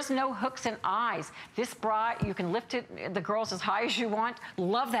 There's no hooks and eyes. This bra, you can lift it, the girls, as high as you want.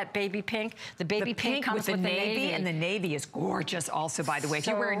 Love that baby pink. The baby pink comes with the navy. And the navy is gorgeous also, by the way. If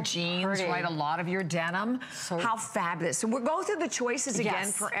you're wearing jeans, right, a lot of your denim, how fabulous. So we'll go through the choices again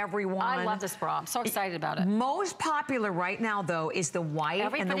for everyone. I love this bra. I'm so excited about it. Most popular right now, though, is the white.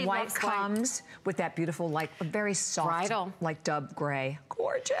 Everybody, and the white comes with that beautiful, like, a very soft, bridal, like dove gray.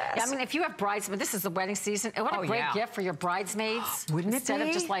 Gorgeous. Yeah, I mean, if you have bridesmaids, this is the wedding season. What a great gift for your bridesmaids. Wouldn't it be? Instead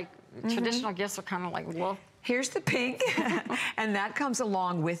of just like traditional gifts are kind of like, well. Here's the pink, and that comes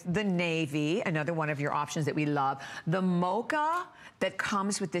along with the navy, another one of your options that we love. The mocha that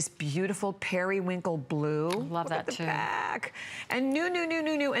comes with this beautiful periwinkle blue. Love that too. Back. And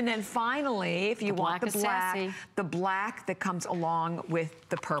new. And then finally, if you want the black that comes along with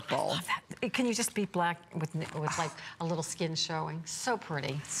the purple. Love that. Can you just be black with like a little skin showing? So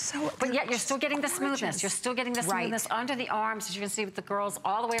pretty. But yet you're still getting the smoothness. You're still getting the smoothness under the arms, as you can see with the girls,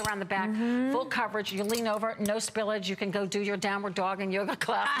 all the way around the back. Full coverage. You lean over. secure, no spillage. You can go do your downward dog and yoga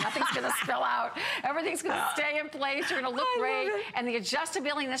class. Nothing's gonna spill out. Everything's gonna stay in place. You're gonna look great. And the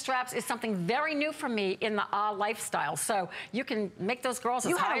adjustability in the straps is something very new for me in the lifestyle. So you can make those girls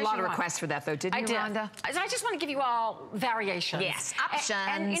as high as you want. You had a lot of requests for that though, didn't you, Rhonda? I just want to give you all variations. Yes, options.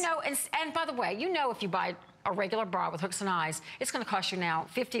 And you know, and by the way, you know, if you buy a regular bra with hooks and eyes, it's going to cost you now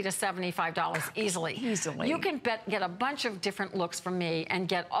 $50 to $75 easily. Easily. You can get a bunch of different looks from me and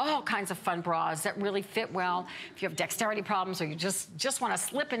get all kinds of fun bras that really fit well. If you have dexterity problems or you just want to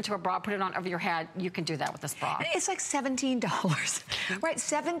slip into a bra, put it on over your head, you can do that with this bra. And it's like $17, right?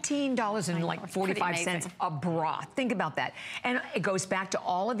 $17 and like 45 cents a bra. Think about that. And it goes back to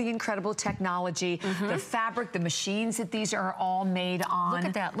all of the incredible technology, the fabric, the machines that these are all made on. Look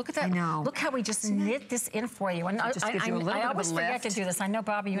at that. Look at that. I know. Look how we just knit this in for you. And I always forget to do this. I know,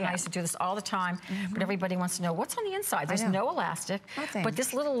 Bobby, you and I used to do this all the time, but everybody wants to know what's on the inside. There's no elastic, but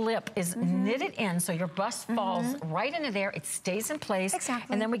this little lip is knitted in, so your bust falls right into there. It stays in place.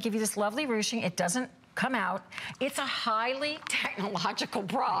 Exactly. And then we give you this lovely ruching. It doesn't come out. It's a highly technological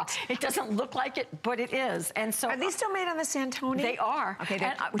bra. It doesn't look like it, but it is. And so are these still made on the Santoni? They are.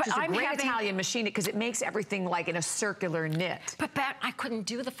 Okay, which is a great Italian machine because it makes everything like in a circular knit. But back, I couldn't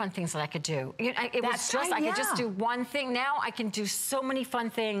do the fun things that I could do. It was just, I could just do one thing. Now I can do so many fun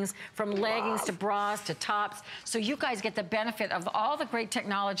things, from leggings to bras to tops. So you guys get the benefit of all the great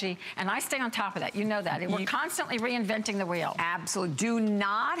technology, and I stay on top of that. You know that. We're constantly reinventing the wheel. Absolutely. Do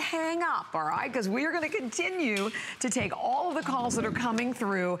not hang up, all right? Because we are going to continue to take all of the calls that are coming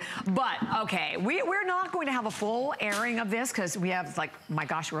through. But, okay, we're not going to have a full airing of this because we have, like, my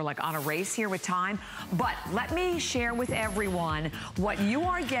gosh, we're like on a race here with time. But let me share with everyone what you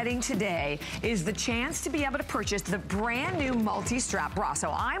are getting today is the chance to be able to purchase the brand new multi-strap bra.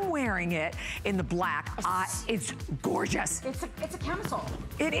 So I'm wearing it in the black. It's gorgeous. It's a camisole.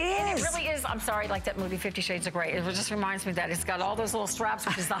 It is. And it really is. I'm sorry, like that movie 50 Shades of Grey. It just reminds me that it's got all those little straps,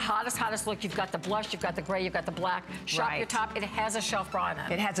 which is the hottest look. You've got the blush, you've got the gray, you've got the black. Shop your top. It has a shelf bra in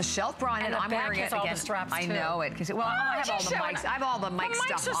it. It has a shelf bra in it. I'm wearing it all again. The straps I too. know it. Well, I have all the mics. I have all the mic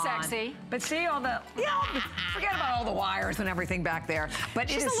stuff on. The mics are sexy. But see all the, forget about all the wires and everything back there.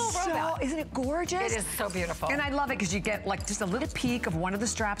 But it is a little robot. Isn't it gorgeous? It is so beautiful. And I love it because you get like just a little peek of one of the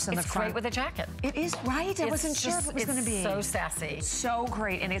straps in the front. It's great with a jacket. It is, right? I wasn't sure if it was going to be. It's so sassy. So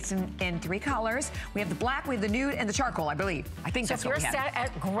great. And it's in 3 colors. We have the black, we have the nude, and the charcoal, I believe. I think that's what we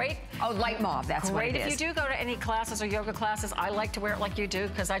have. Great. Oh, light mauve. That's what it is. Great if you do go to any classes or yoga classes. I like to wear it like you do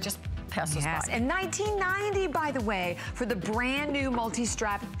because I just pass those by. And $19.90, by the way, for the brand new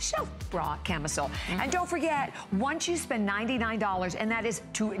multi-strap shelf bra camisole. And don't forget, once you spend $99, and that is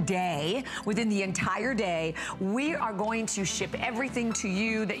today, within the entire day, we are going to ship everything to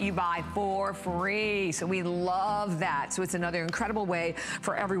you that you buy for free. So we love that. So it's another incredible way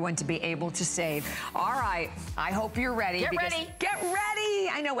for everyone to be able to save. All right, I hope you're ready. Get ready. Get ready.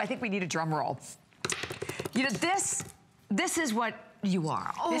 I know, I think we need a drum roll. You know, this is what you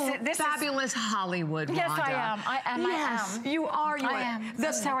are. Oh, this fabulous Hollywood, Rhonda. Yes, I am. I am. Yes, you are. You I am.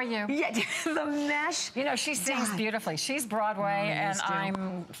 So are you. Yeah, the mesh. You know, she sings beautifully. She's Broadway, and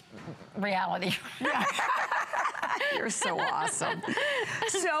I'm reality. You're so awesome.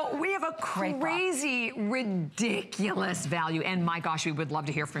 So we have a crazy, ridiculous value, and my gosh, we would love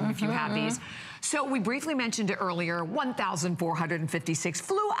to hear from you if you have these. So we briefly mentioned it earlier, 1,456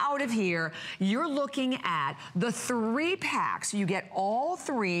 flew out of here. You're looking at the 3 packs. You get all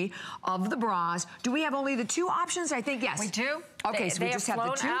 3 of the bras. Do we have only the 2 options? I think yes. We do. Okay, so we just have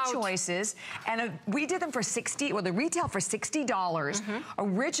the 2 choices. And we did them for $60, well, the retail for $60.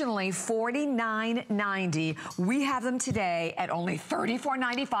 Originally $49.90. We have them today at only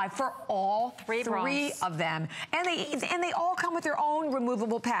 $34.95 for all 3 of them. And they all come with their own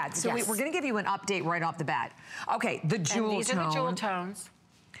removable pads. So we're gonna give you an update right off the bat. Okay, the jewel tone. These are the jewel tones.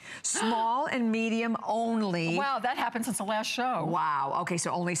 Small and medium only. Wow, that happened since the last show. Wow, okay,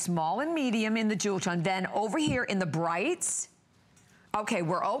 so only small and medium in the jewel tone. Then over here in the brights, okay,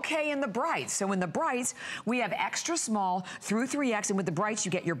 we're okay in the brights. So in the brights, we have extra small through 3X, and with the brights,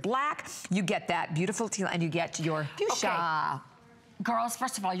 you get your black, you get that beautiful teal, and you get your fuchsia. Okay. Girls,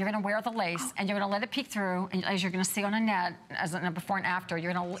 first of all, you're gonna wear the lace and you're gonna let it peek through, and as you're gonna see on a net, as a before and after,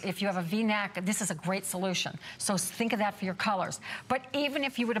 you're gonna, if you have a V-neck, this is a great solution. So think of that for your colors. But even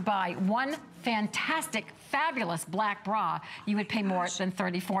if you were to buy one fantastic, fabulous black bra, you would pay more than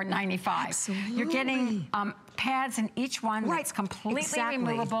 $34.95. Absolutely. You're getting pads in each one that's completely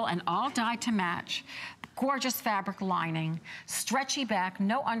removable and all dyed to match. Gorgeous fabric lining, stretchy back,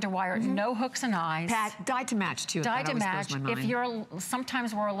 no underwire, no hooks and eyes. Dyed to match too. Dyed to match. If you're,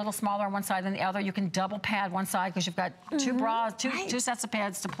 sometimes we're a little smaller on one side than the other, you can double pad one side because you've got 2 bras, two sets of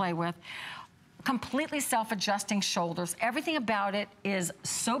pads to play with. completely self-adjusting shoulders. Everything about it is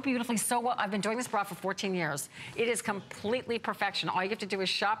so beautifully, so well. I've been doing this bra for 14 years. It is completely perfection. All you have to do is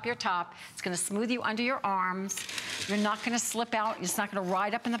shop your top. It's gonna smooth you under your arms. You're not gonna slip out. It's not gonna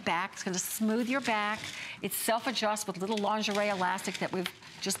ride up in the back. It's gonna smooth your back. It's self-adjust with little lingerie elastic that we've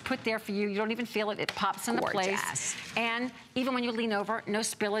just put there for you. You don't even feel it. It pops into place. And even when you lean over, no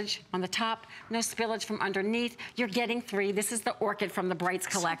spillage on the top, no spillage from underneath. You're getting 3. This is the Orchid from the Brights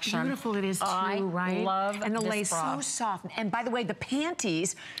collection. So beautiful it is too, right? I love and the this lace bra. so soft. And by the way, the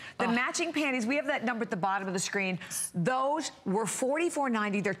panties, the matching panties, we have that number at the bottom of the screen. Those were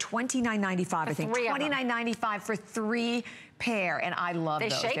 $44.90. They're $29.95, I think. $29.95 for 3 pair, and I love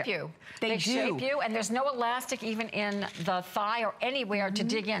those. They shape you. They shape you, and there's no elastic even in the thigh or anywhere to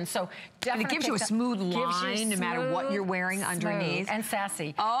dig in. So definitely, and it gives you a smooth line no matter what you're wearing underneath. And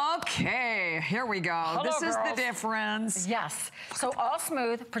sassy. Okay, here we go. Hello, this is girls. the difference. Yes. So all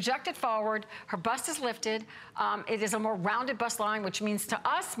smooth, projected forward. Her bust is lifted. It is a more rounded bust line, which means to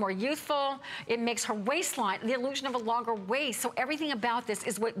us more youthful. It makes her waistline the illusion of a longer waist. So everything about this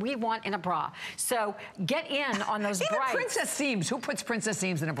is what we want in a bra. So get in on those Even brights. princess seams. Who puts princess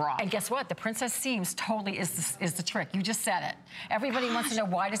seams in a bra? And guess what? The princess seams totally is the trick. You just said it. Everybody wants to know,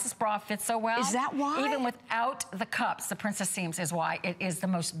 why does this bra fit so well? Is that why? Even without the cups, the princess seams is why it is the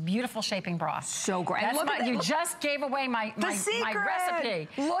most beautiful shaping bra. So great. That's look my, at you just gave away my recipe.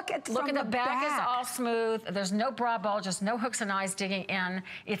 Look at the back is all smooth. There's no bra bulges, no hooks and eyes digging in.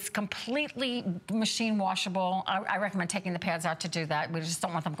 It's completely machine washable. I recommend taking the pads out to do that. We just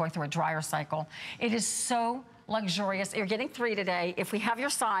don't want them going through a dryer cycle. It is so luxurious. You're getting 3 today. If we have your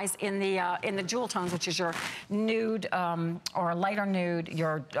size in the jewel tones, which is your nude or lighter nude,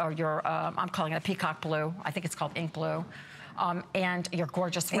 your I'm calling it a peacock blue. I think it's called ink blue. And your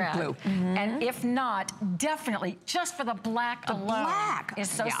gorgeous red. Blue. And if not, definitely, just for the black alone, is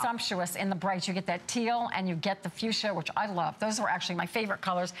so sumptuous in the brights. You get that teal and you get the fuchsia, which I love. Those are actually my favorite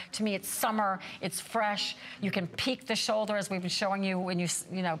colors. To me, it's summer, it's fresh. You can peek the shoulder, as we've been showing you, when you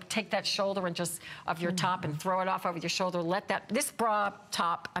take that shoulder and just of your top and throw it off over your shoulder. Let that, this bra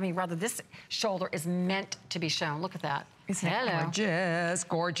top, this shoulder is meant to be shown. Look at that. Isn't that gorgeous,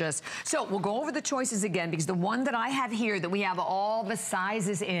 gorgeous. So we'll go over the choices again, because the one that I have here that we have all the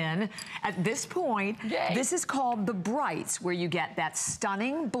sizes in, at this point, this is called the Brights, where you get that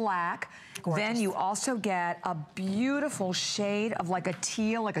stunning black. Gorgeous. Then you also get a beautiful shade of like a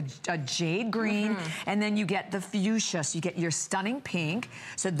teal, like a jade green. And then you get the fuchsia, so you get your stunning pink.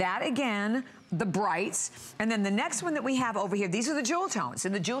 So that again, the Brights. And then the next one that we have over here, these are the jewel tones.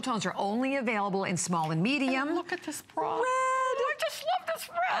 And the jewel tones are only available in small and medium. And look at this bra. Red. I just love this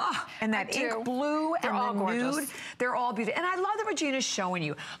red. And that ink blue and the gorgeous. nude. They're all beautiful. And I love that Regina's showing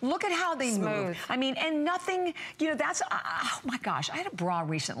you. Look at how they move. I mean, and nothing, that's, oh my gosh. I had a bra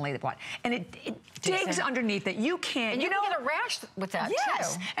recently that bought, and it digs underneath it. You can't, and you can get a rash with that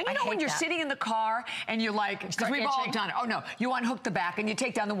too. And you know when you're sitting in the car and you're like, because we've all done it. Oh no, you unhook the back and you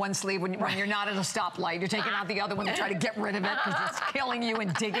take down the one sleeve when you're not at a stoplight. You're taking out the other one to try to get rid of it because it's killing you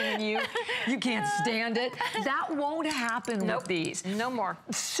and digging in you. You can't stand it. That won't happen with these. No more.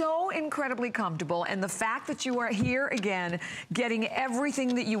 So incredibly comfortable, and the fact that you are here again, getting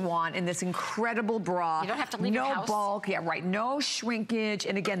everything that you want in this incredible bra. You don't have to leave your house. No bulk, no shrinkage,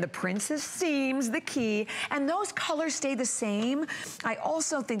 and again, the princess seams, the key, and those colors stay the same. I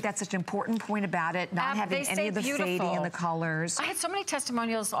also think that's such an important point about it, not having any of the fading in the colors. I had so many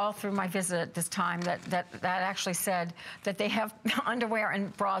testimonials all through my visit this time that actually said that they have underwear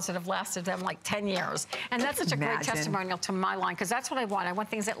and bras that have lasted them like 10 years. And that's such a great testimonial to my line, because that's what I want. I want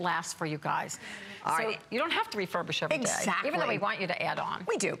things that last for you guys. So you don't have to refurbish every day, even though we want you to add on.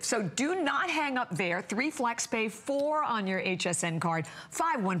 We do. So do not hang up there. 3 flex pay, 4 on your HSN card,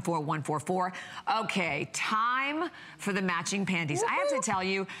 514144. Okay, time for the matching panties. I have to tell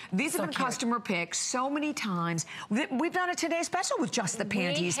you, these have been customer picks so many times. We've done a Today Special with just the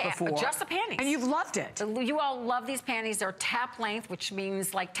panties before. Just the panties. And you've loved it. You all love these panties. They're tap length, which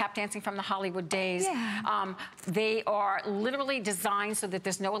means like tap dancing from the Hollywood days. They are literally designed so that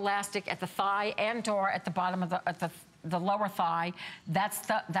there's no elastic at the thigh and or at the bottom of the lower thigh.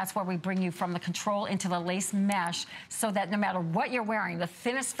 That's where we bring you from the control into the lace mesh, so that no matter what you're wearing, the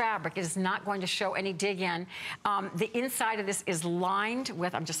thinnest fabric is not going to show any dig in. The inside of this is lined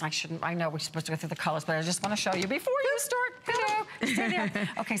with, I know we're supposed to go through the colors, but I just want to show you before you start Stay there.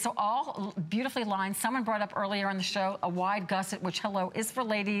 Okay, so all beautifully lined. Someone brought up earlier on the show a wide gusset, which, hello, is for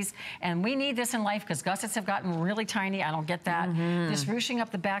ladies. And we need this in life because gussets have gotten really tiny. I don't get that. This ruching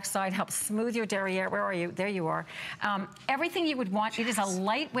up the backside helps smooth your derriere. Where are you? There you are. Everything you would want. It is a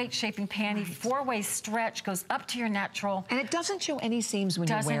lightweight shaping panty, four-way stretch, goes up to your natural. And it doesn't show any seams when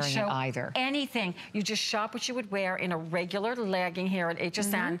you're wearing it either. Anything. You just shop what you would wear in a regular legging here at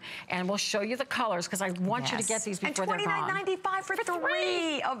HSN, and we'll show you the colors because I want you to get these before they're gone. And $29.95 for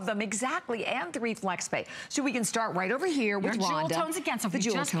three of them, exactly, and 3 flex pay. So we can start right over here with Rhonda. Jewel tones again. So if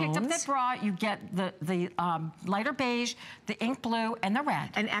you just picked up that bra, you get the lighter beige, the ink blue, and the red.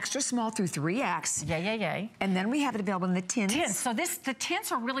 An extra small through 3X. Yay. And then we have it available in the tints. So the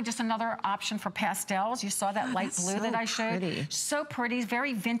tints are really just another option for pastels. You saw that light blue that I showed. Pretty. So pretty,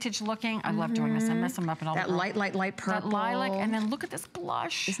 very vintage looking. I love doing this. I mess them up and all that light purple. That lilac, and then look at this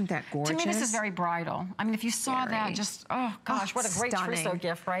blush. Isn't that gorgeous? To me, this is very bridal. I mean, if you saw that, just, oh gosh, what a great trousseau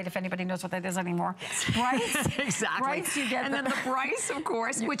gift, right? If anybody knows what that is anymore. Brights. Exactly. Brights, you get. And then the Brights, of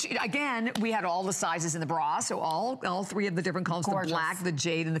course, which again, we had all the sizes in the bra, so all 3 of the different colors, the black, the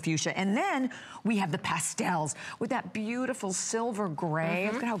jade, and the fuchsia. And then we have the pastels with that beautiful silver gray.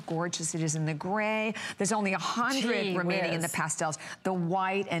 Look at how gorgeous it is in the gray. There's only 100 remaining in the pastels. The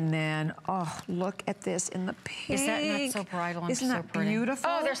white, and then, oh, look at this in the pink. Is that not so bridal and Isn't so that pretty? beautiful?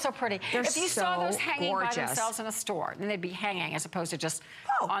 Oh, they're so pretty. They're if you saw those hanging gorgeous. by themselves in a store, then they'd be hanging as opposed to just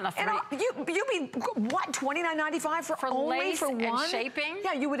on a 3. You mean, what, $29.95 for only lace for one? and shaping?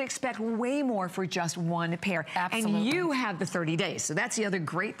 Yeah, you would expect way more for just one pair. Absolutely. And you have the 30 days. So that's the other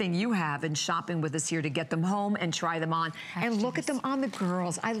great thing you have in shopping with us here, to get them home and try them on. And look at them on the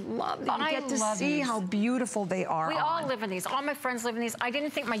girls. I love that you get to see how beautiful they are. We all live in these. All my friends live in these. I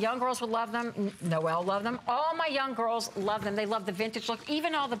didn't think my young girls would love them. Noelle loved them. All my young girls love them. They love the vintage look.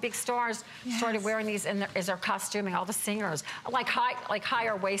 Even all the big stars started wearing these as their costuming. All the singers, like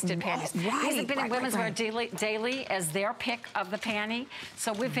higher waisted panties. These have been in women's wear daily as their pick of the panty.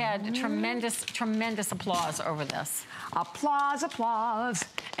 So we've had tremendous applause over this. Applause, applause.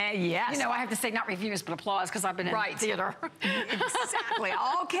 And yes. You know, I have to say not reviews, but applause, because I've been in theater. Exactly.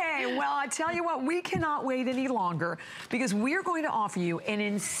 Okay, well, I tell you what, we cannot wait any longer, because we're going to offer you an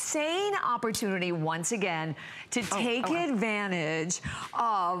insane opportunity once again to take advantage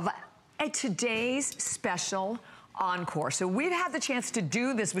of today's special encore. So we've had the chance to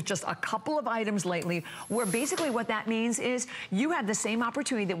do this with just a couple of items lately, where basically what that means is you had the same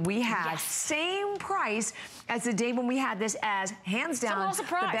opportunity that we had, same price as the day when we had this, as hands down the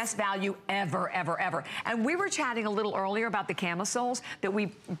best value ever. And we were chatting a little earlier about the camisoles, that we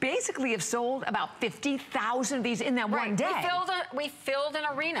basically have sold about 50,000 of these in that one day. We filled an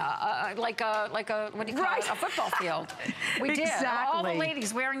arena, like a what do you call it, a football field. We did. All the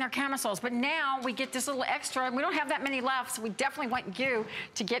ladies wearing their camisoles, but now we get this little extra, and we don't have that many left, so we definitely want you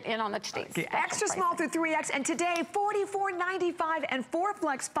to get in on the today's extra small through 3X, and today $44.95 and 4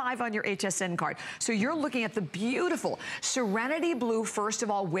 flex 5 on your HSN card. So you're looking at the beautiful Serenity Blue, first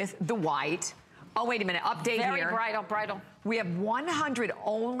of all, with the white. Oh, wait a minute, update here. Very bridal. We have 100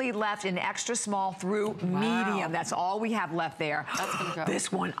 only left in extra small through medium. That's all we have left there. That's gonna go.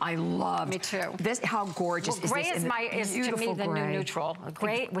 This one I love. Me too. This, how gorgeous is gray this? is to me the new neutral.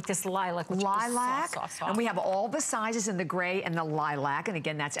 Gray with this lilac, which is soft. And we have all the sizes in the gray and the lilac. And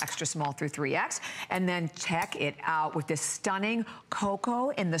again, that's extra small through 3X. And then check it out with this stunning cocoa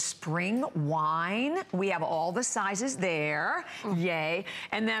in the spring wine. We have all the sizes there. Yay.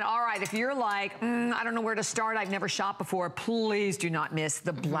 And then, all right, if you're like, I don't know where to start, I've never shopped before, please do not miss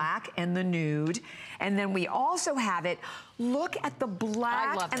the black and the nude. And then we also have it, look at the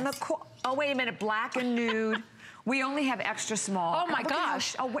black and the, oh, wait a minute, black and nude. We only have extra small. Oh my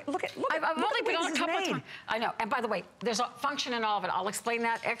gosh. Oh, wait, look at I've only been on a couple of times. I know. And by the way, there's a function in all of it. I'll explain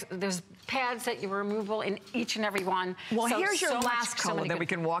that. There's pads that are removable in each and every one. Well, here's your last color that we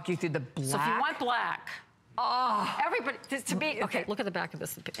can walk you through, the black. So if you want black, everybody, to be, okay, look at the back of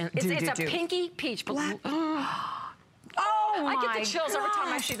this. It's a pinky peach. Black. Oh my I get the chills every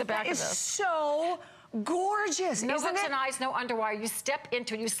time I see the back of this. It's so gorgeous, no hooks and eyes, no underwire. You step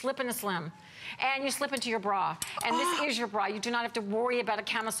into it, you slip in a slim. And you slip into your bra. And this is your bra. You do not have to worry about a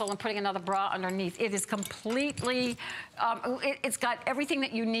camisole and putting another bra underneath. It is completely, it's got everything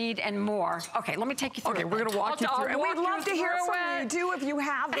that you need and more. Okay, let me take you through. Okay, we're gonna walk you through. And we'd love to hear from you too if you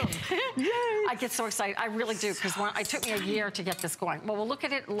have them. Yay. I get so excited, I really do, because it took me a year to get this going. Well, we'll look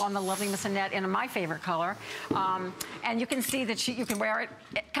at it on the lovely Miss Annette in my favorite color. And you can see that you can wear it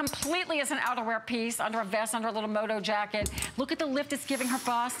completely as an outerwear piece, under a vest, under a little moto jacket. Look at the lift it's giving her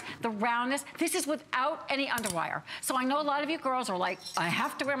bust, the roundness. this is without any underwire. So I know a lot of you girls are like, I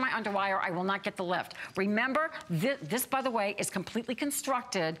have to wear my underwire, I will not get the lift. Remember, this by the way, is completely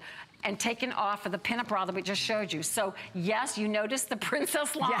constructed and taken off of the pinup bra that we just showed you. So yes, you notice the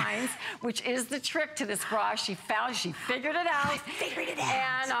princess lines, which is the trick to this bra. She figured it out. I figured it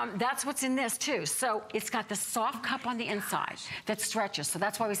out. And that's what's in this too. So it's got the soft cup on the inside that stretches. So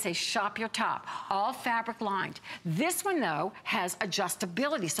that's why we say shop your top. All fabric lined. This one though has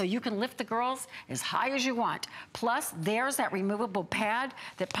adjustability. So you can lift the girls as high as you want. Plus there's that removable pad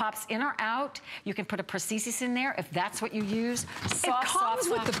that pops in or out. You can put a prosthesis in there if that's what you use. Soft, it comes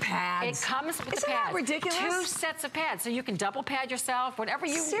with the pad. It comes with the pads. Isn't that ridiculous? 2 sets of pads, so you can double pad yourself, whatever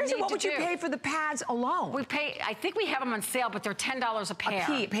you Seriously, need what would to you do. pay for the pads alone? We pay, I think we have them on sale, but they're $10 a pair.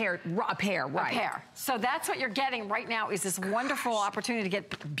 A pair, right. A pair. So that's what you're getting right now is this wonderful opportunity to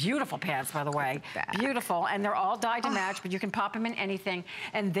get beautiful pads, by the way. Beautiful, and they're all dyed to match, but you can pop them in anything.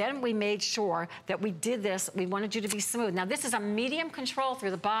 And then we made sure that we did this, we wanted you to be smooth. Now this is a medium control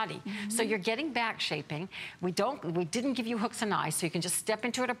through the body, so you're getting back shaping. We didn't give you hooks and eyes, so you can just step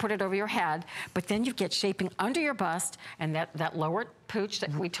into it or put it over your head. But then you get shaping under your bust and that lower pooch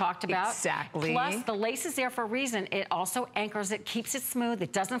that we talked about. Exactly. Plus the lace is there for a reason. It also anchors it, keeps it smooth.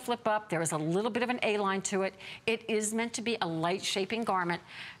 It doesn't flip up. There is a little bit of an A-line to it. It is meant to be a light shaping garment.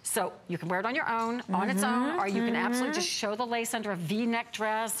 So you can wear it on your own, on its own, or you can absolutely just show the lace under a V-neck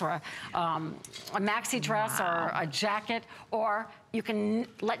dress or a maxi dress or a jacket, or you can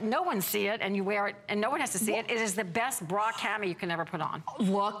let no one see it and you wear it and no one has to see it. It is the best bra cami you can ever put on.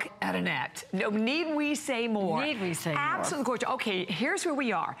 Look at Annette. No, need we say more? Need we say more? Absolutely gorgeous. Okay, here's where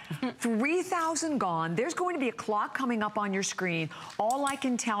we are. 3,000 gone. There's going to be a clock coming up on your screen. All I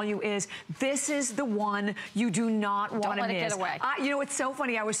can tell you is this is the one you do not want to miss. Don't let it get away. You know, it's so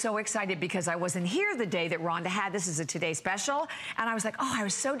funny. I was so excited because I wasn't here the day that Rhonda had this as a Today Special, and I was like, oh, I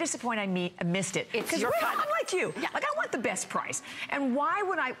was so disappointed I missed it. Because I'm like you. Yeah. Like, I want the best price. And why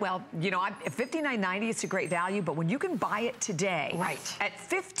would I? Well, you know, at $59.90, it's a great value, but when you can buy it today at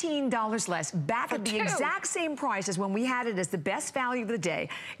 $15 less, back at the exact same price as when we had it as the best value of the day,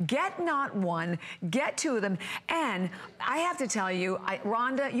 get not one, get 2 of them. And I have to tell you,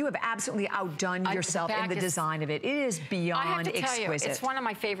 Rhonda, you have absolutely outdone yourself in the design of it. It is beyond exquisite. I have to tell you, it's one of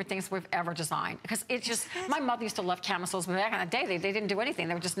my favorite things we've ever designed, because it's just, my mother used to love camisoles, but back in the day, they didn't do anything.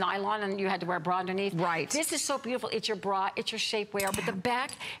 They were just nylon and you had to wear a bra underneath. Right. This is so beautiful. It's your bra, it's your shapewear, but the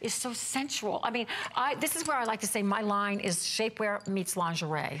back is so sensual. I mean, this is where I like to say my line is shapewear meets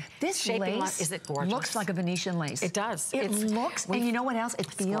lingerie. This lace is it gorgeous? Looks like a Venetian lace. It does. It looks, and you know what else?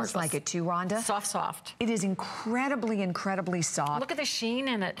 It feels like it too, Rhonda. Soft, soft. It is incredibly, incredibly soft. Look at the sheen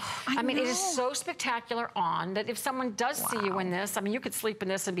in it. I mean, it is so spectacular on that if someone does see you in this, I mean, you could sleep in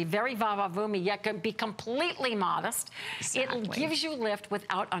this and be very va-va-voomy, yet be completely modest. Exactly. It gives you lift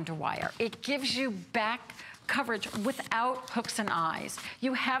without underwire. It gives you back coverage without hooks and eyes.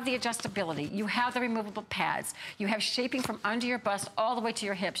 You have the adjustability. You have the removable pads. You have shaping from under your bust all the way to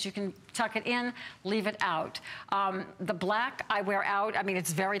your hips. You can tuck it in, leave it out. The black I wear out. I mean,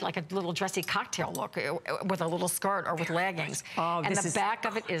 it's very like a little dressy cocktail look with a little skirt or with leggings. Oh, and the back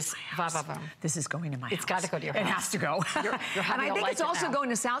of it is va-va-voom. This is going to my house. It's got to go to your house. It has to go. And I think it's also going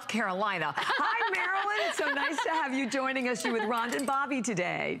to South Carolina. Hi, Marilyn. It's so nice to have you joining us. You with Rhonda and Bobby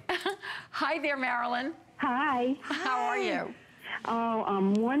today. Hi there, Marilyn. Hi. How are you? Oh,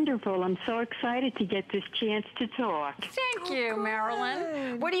 I'm wonderful. I'm so excited to get this chance to talk. Thank you,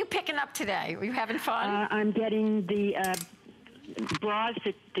 Marilyn. What are you picking up today? Are you having fun? I'm getting the bras,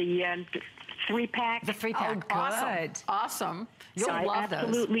 the 3-pack. The 3-pack. Oh, good. Awesome. You'll love those. I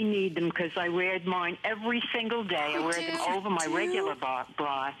absolutely need them because I wear mine every single day. I wear them over my regular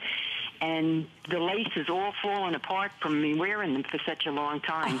bra. And the lace is all falling apart from me wearing them for such a long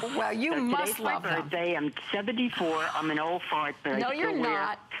time. Oh, well, you must love them. Today's my birthday. I'm 74. I'm an old fart, but no, I still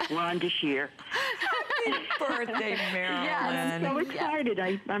wear Rhonda Shear. Happy birthday, Marilyn. Yes. I'm so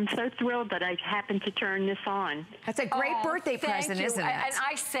excited. I'm so thrilled that I happened to turn this on. That's a great birthday present, isn't it? And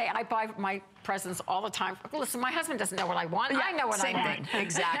I buy my presents all the time. Listen, my husband doesn't know what I want. I know what I want.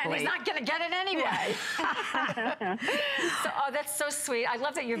 Exactly. And he's not going to get it anyway. So, that's so sweet. I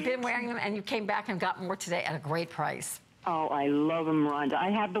love that you've been wearing them and you came back and got more today at a great price. Oh, I love them, Rhonda.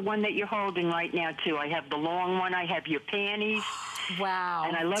 I have the one that you're holding right now, too. I have the long one. I have your panties. Wow.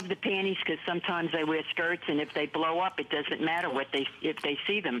 And I love the panties because sometimes I wear skirts, and if they blow up, it doesn't matter if they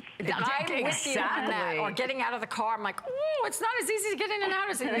see them. I'm with you on that. Or getting out of the car, I'm like, oh, it's not as easy to get in and out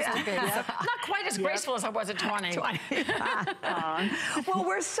as it used to be. Not quite as graceful as I was at 20. Well,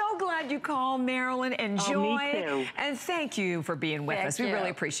 we're so glad you called, Marilyn. Enjoy. Oh, me too. And thank you for being with us. We really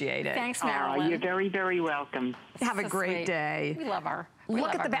appreciate it. Thanks, Marilyn. You're very, very welcome. Have a great day. We love her.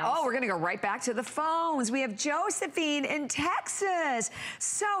 Look at the back. Oh, we're going to go right back to the phones. We have Josephine in Texas.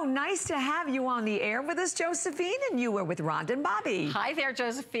 So nice to have you on the air with us, Josephine, and you were with Rhonda and Bobby. Hi there,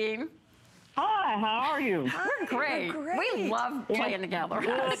 Josephine. Hi, how are you? We're great. We love playing together.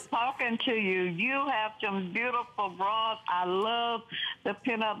 Good talking to you. You have some beautiful bras. I love the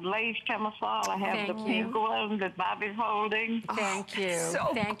pinup lace camisole. I have the pink one that Bobby's holding. Thank you.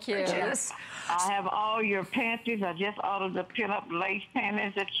 Thank you. I have all your panties. I just ordered the pinup lace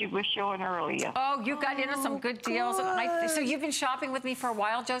panties that you were showing earlier. Oh, you got into some good deals. So you've been shopping with me for a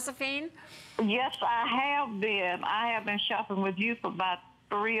while, Josephine? Yes, I have been. I have been shopping with you for about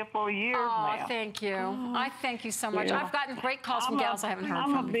 3 or 4 years now. Oh, thank you. I thank you so much. Yeah. I've gotten great calls from gals I haven't heard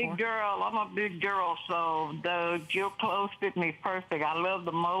from I'm a big girl. I'm a big girl, so your clothes fit me perfect. I love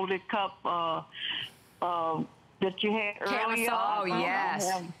the molded cup that you had earlier. Oh, yes.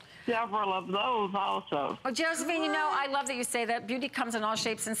 I have several of those also. Well, Josephine, you know, I love that you say that. Beauty comes in all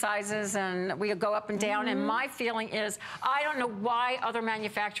shapes and sizes, and we go up and down. And my feeling is, I don't know why other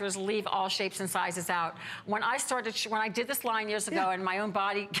manufacturers leave all shapes and sizes out. When I did this line years ago, and my own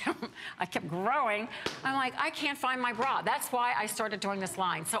body, I kept growing, I'm like, I can't find my bra. That's why I started doing this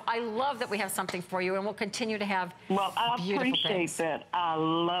line. So I love that we have something for you, and we'll continue to have I beautiful appreciate things. that. I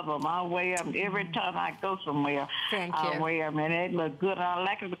love them. I wear them every time I go somewhere. Thank you. I wear them, and they look good. And I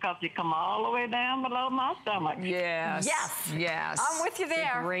like it because they come all the way down below my stomach. Yes. Yes. Yes. I'm with you there.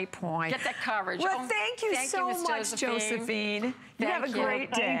 That's a great point. Get that coverage. Well, thank you so Miss much, Josephine. You have a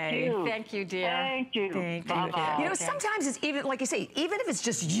great day. Thank you, dear. Thank you. Thank you. Bye-bye. You know, sometimes it's even, like you say, even if it's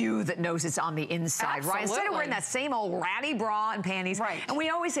just you that knows it's on the inside, right? Instead of wearing that same old ratty bra and panties. Right. And we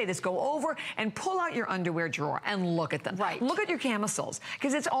always say this, go over and pull out your underwear drawer and look at them. Right. Look at your camisoles,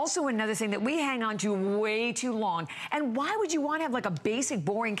 because it's also another thing that we hang on to way too long. And why would you want to have like a basic,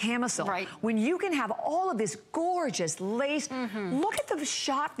 boring camisole when you can have all of this gorgeous lace? Look at the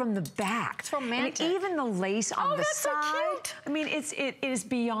shot from the back. It's romantic. And even the lace on the side. So cute. I mean, it is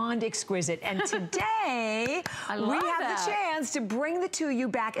beyond exquisite. And today, we have the chance to bring the two of you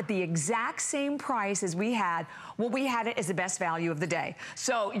back at the exact same price as we had. Well, we had it as the best value of the day.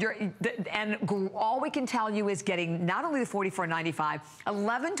 So all we can tell you is getting not only the $44.95,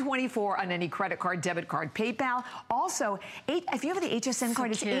 $11.24 on any credit card, debit card, PayPal. Also, if you have the HSN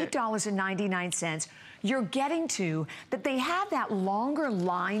card, it's $8.99. You're getting to that they have that longer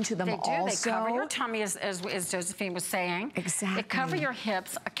line to them also. They cover your tummy, as Josephine was saying. Exactly. They cover your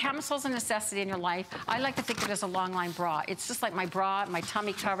hips. A camisole's a necessity in your life. I like to think of it as a long line bra. It's just like my bra, my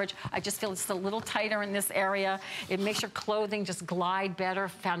tummy coverage. I just feel it's a little tighter in this area. It makes your clothing just glide better.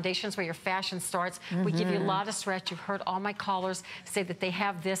 Foundation's where your fashion starts. We give you a lot of stretch. You've heard all my callers say that they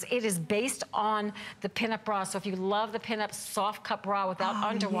have this. It is based on the pinup bra. So if you love the pinup soft cut bra without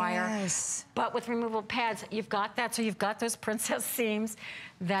underwire, but with removable pads, you've got that. So you've got those princess seams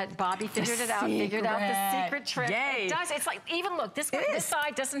that Bobby figured it out, figured out the secret trick. Yay. It does. It's like, even look, this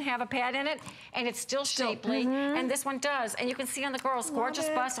side doesn't have a pad in it, and it's still shapely, and this one does. And you can see on the girls, gorgeous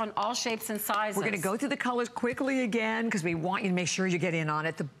bust on all shapes and sizes. We're going to go through the colors quickly again, because we want you to make sure you get in on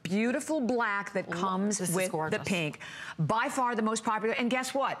it. The beautiful black that comes with the pink. By far the most popular. And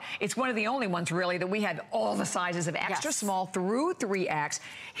guess what? It's one of the only ones, really, that we had all the sizes of extra small through 3X.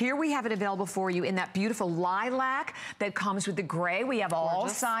 Here we have it available for you in that beautiful lilac that comes with the gray. We have all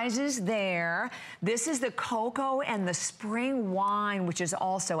sizes there. This is the cocoa and the spring wine, which is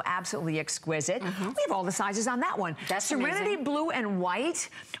also absolutely exquisite. We have all the sizes on that one. That's Serenity amazing. blue and white,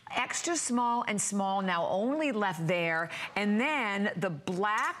 extra small and small now only left there. And then the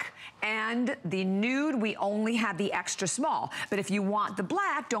black and the nude, we only have the extra small. But if you want the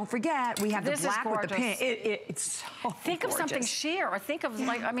black, don't forget, we have the black with the pink. It's so Think of something sheer, or think of,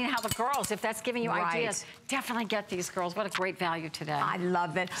 like, I mean, how the girls, if that's giving you ideas, definitely get these girls. What a great value today. I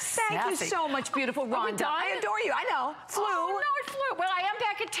love it. Thank you so much, beautiful Rhonda. I adore you. I know. Flew. Oh, no, it flew. Well, I am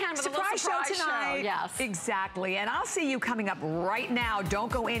back at 10 with a little surprise show tonight. Yes. Exactly. And I'll see you coming up right now.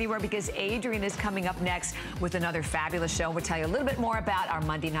 Don't go anywhere, because Adrian is coming up next with another fabulous show. We'll tell you a little bit more about our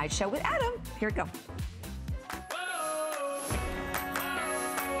Monday night show with Adam. Here we go.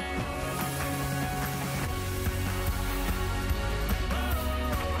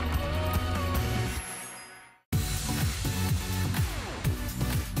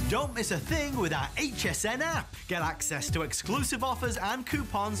 Don't miss a thing with our HSN app. Get access to exclusive offers and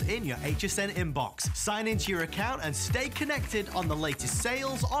coupons in your HSN inbox. Sign into your account and stay connected on the latest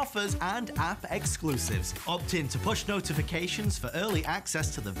sales, offers, and app exclusives. Opt in to push notifications for early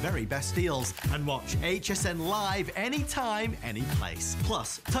access to the very best deals. And watch HSN live anytime, any place.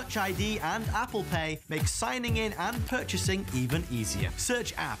 Plus, Touch ID and Apple Pay make signing in and purchasing even easier.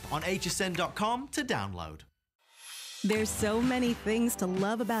 Search app on hsn.com to download. There's so many things to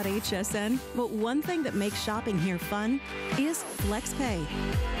love about HSN, but one thing that makes shopping here fun is FlexPay.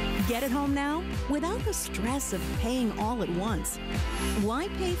 Get it home now without the stress of paying all at once. Why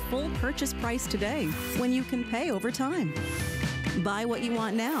pay full purchase price today when you can pay over time? Buy what you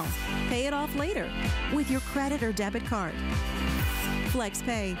want now, pay it off later with your credit or debit card.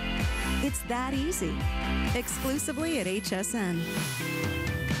 FlexPay. It's that easy. Exclusively at HSN.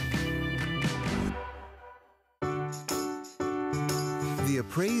 The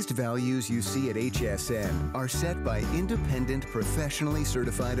appraised values you see at HSN are set by independent, professionally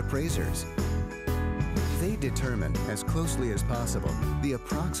certified appraisers. They determine, as closely as possible, the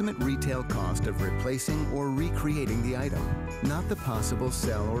approximate retail cost of replacing or recreating the item, not the possible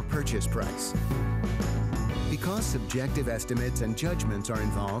sell or purchase price. Because subjective estimates and judgments are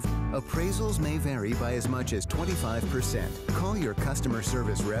involved, appraisals may vary by as much as 25%. Call your customer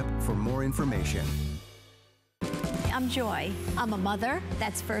service rep for more information. I'm Joy. I'm a mother,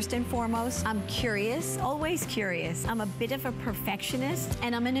 that's first and foremost. I'm curious, always curious. I'm a bit of a perfectionist,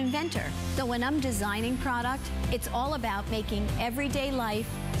 and I'm an inventor. So when I'm designing product, it's all about making everyday life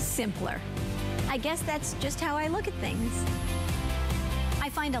simpler. I guess that's just how I look at things. I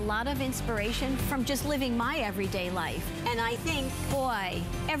find a lot of inspiration from just living my everyday life. And I think, boy,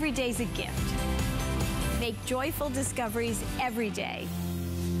 every day's a gift. Make joyful discoveries every day.